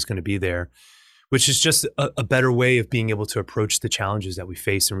that's always going to be there, which is just a better way of being able to approach the challenges that we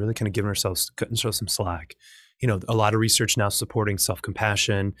face and really kind of cutting ourselves some slack. A lot of research now supporting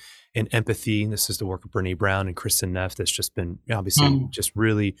self-compassion and empathy. This is the work of Brene Brown and Kristen Neff that's just been obviously just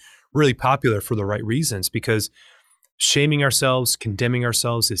really, really popular for the right reasons, because shaming ourselves, condemning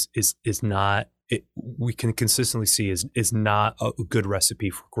ourselves is not, we can consistently see is not a good recipe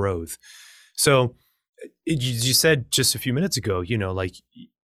for growth. So you said just a few minutes ago,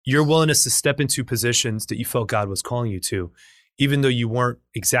 your willingness to step into positions that you felt God was calling you to, even though you weren't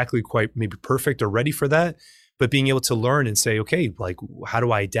exactly quite maybe perfect or ready for that, but being able to learn and say, okay, how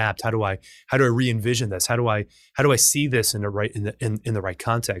do I adapt? How do I re-envision this? How do I see this in the right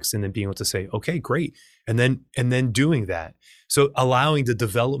context? And then being able to say, okay, great. And then doing that. So allowing the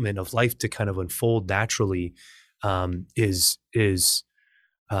development of life to kind of unfold naturally is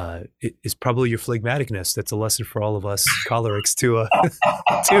probably your phlegmaticness. That's a lesson for all of us cholerics to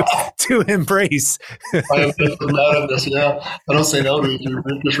embrace. I am phlegmaticness, yeah. I don't say no to you.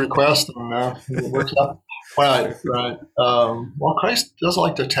 Just request, and it works out. Right. Well, Christ does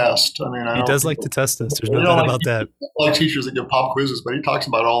like to test. He does like to test us. There's no doubt about that. Like teachers that give pop quizzes, but he talks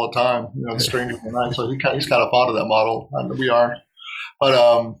about it all the time. The stranger in the night. So he's kind of fond of that model. We are,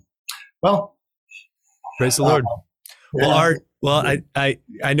 but well, praise the Lord. Well, Art. Well,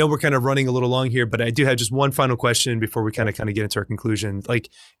 I know we're kind of running a little long here, but I do have just one final question before we kind of get into our conclusion.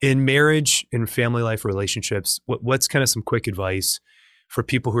 In marriage, in family life, relationships, what's kind of some quick advice for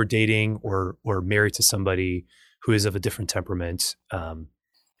people who are dating or married to somebody who is of a different temperament?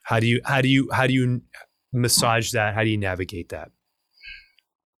 How do you massage that? How do you navigate that?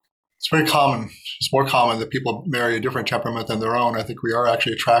 It's very common. It's more common that people marry a different temperament than their own. I think we are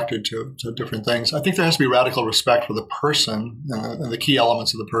actually attracted to different things. I think there has to be radical respect for the person and the key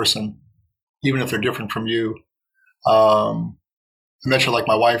elements of the person, even if they're different from you. I mentioned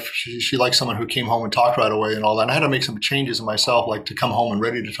my wife, she likes someone who came home and talked right away and all that. And I had to make some changes in myself, to come home and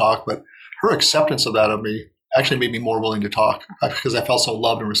ready to talk. But her acceptance of that of me actually made me more willing to talk because I felt so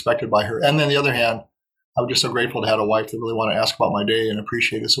loved and respected by her. And then on the other hand, I was just so grateful to have a wife that really wanted to ask about my day and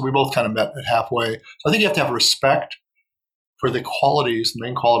appreciate it. So we both kind of met at halfway. So I think you have to have respect for the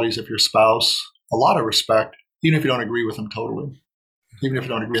main qualities of your spouse, a lot of respect, even if you don't agree with them totally. Even if you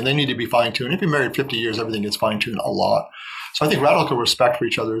don't agree. And they need to be fine-tuned. If you're married 50 years, everything gets fine-tuned a lot. So I think radical respect for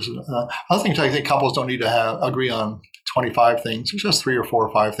each other is other things. I think couples don't need to agree on 25 things. It's just 3 or 4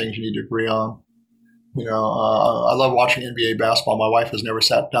 or 5 things you need to agree on. I love watching NBA basketball. My wife has never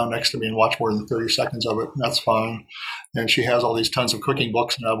sat down next to me and watched more than 30 seconds of it. And that's fine. And she has all these tons of cooking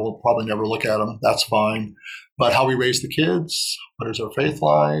books, and I will probably never look at them. That's fine. But how we raise the kids, what is our faith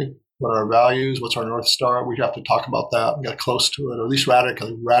like, what are our values, what's our North Star, we have to talk about that and get close to it, or at least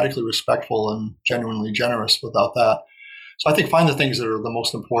radically respectful and genuinely generous without that. So I think find the things that are the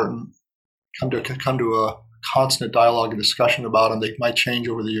most important, come to a constant dialogue and discussion about them. They might change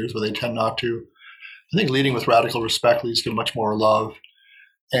over the years, but they tend not to. I think leading with radical respect leads to much more love.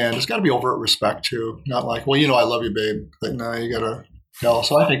 And it's got to be overt respect too. Not I love you, babe. But no, you got to tell.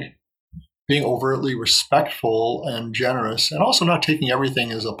 So I think being overtly respectful and generous, and also not taking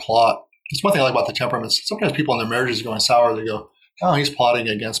everything as a plot. It's one thing I like about the temperaments. Sometimes people in their marriages are going sour. They go, oh, he's plotting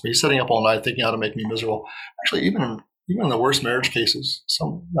against me. He's sitting up all night thinking how to make me miserable. Actually, even in the worst marriage cases,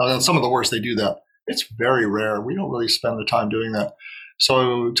 some of the worst, they do that. It's very rare. We don't really spend the time doing that.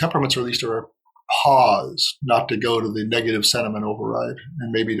 So temperaments are at least a pause, not to go to the negative sentiment override,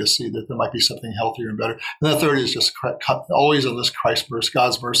 and maybe to see that there might be something healthier and better. And the third is just always in this Christ verse,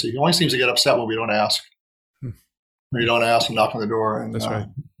 God's mercy. He only seems to get upset when we don't ask. When you don't ask and knock on the door, and That's right.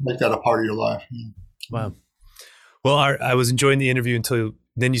 Make that a part of your life. Wow. Well, I was enjoying the interview until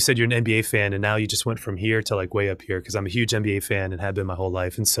then you said you're an NBA fan, and now you just went from here to like way up here, because I'm a huge NBA fan and have been my whole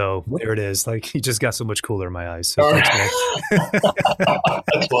life. And so there it is. Like, you just got so much cooler in my eyes. So thanks, man.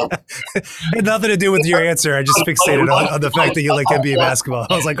 Had nothing to do with your answer. I just fixated on the fact that you like NBA basketball.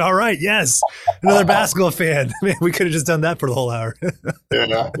 I was like, all right, yes, another basketball fan. Man, we could have just done that for the whole hour.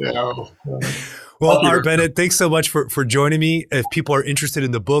 Yeah. Well, Art Bennett, thanks so much for joining me. If people are interested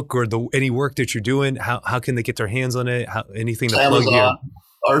in the book or any work that you're doing, how can they get their hands on it? Anything to plug here?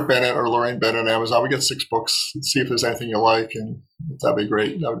 Art Bennett or Lorraine Bennett on Amazon. We get 6 books. See if there's anything you like, and that'd be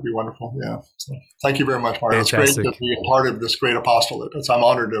great. That would be wonderful. Yeah. So, thank you very much, Mario. It's great to be a part of this great apostolate. I'm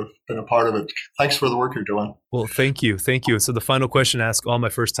honored to have been a part of it. Thanks for the work you're doing. Well, thank you. Thank you. So the final question I ask all my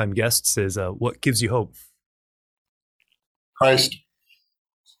first-time guests is, what gives you hope? Christ.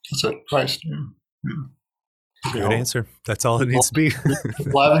 That's it. Christ. Yeah. Good answer. That's all it needs to be.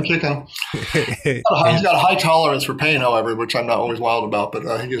 Alive and kicking. He's got a high tolerance for pain, however, which I'm not always wild about,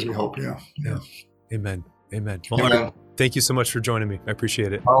 but he gives me hope. Yeah. Amen. Well, Amen. Art, thank you so much for joining me. I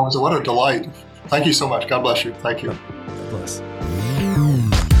appreciate it. Oh, what a delight. Thank you so much. God bless you. Thank you. God bless.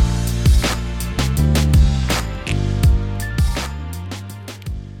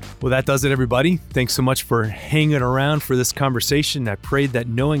 Well, that does it, everybody. Thanks so much for hanging around for this conversation. I prayed that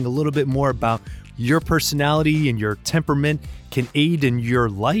knowing a little bit more about your personality and your temperament can aid in your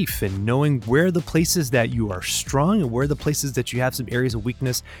life, and knowing where the places that you are strong and where the places that you have some areas of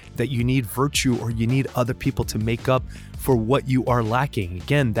weakness that you need virtue or you need other people to make up for what you are lacking.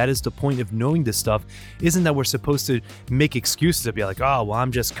 Again, that is the point of knowing this stuff. Isn't that we're supposed to make excuses to be like, oh, well,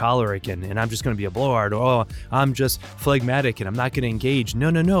 I'm just choleric and I'm just going to be a blowhard, or oh, I'm just phlegmatic and I'm not going to engage.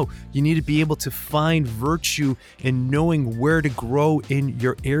 No. You need to be able to find virtue in knowing where to grow in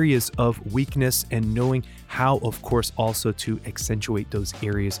your areas of weakness, and knowing how, of course, also to accentuate those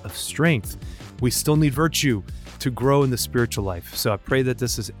areas of strength. We still need virtue to grow in the spiritual life. So I pray that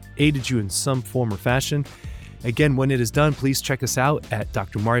this has aided you in some form or fashion. Again, when it is done, please check us out at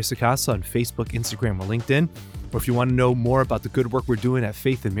Dr. Mario Sacasa on Facebook, Instagram, or LinkedIn. Or if you want to know more about the good work we're doing at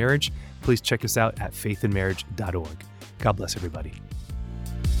Faith in Marriage, please check us out at faithinmarriage.org. God bless everybody.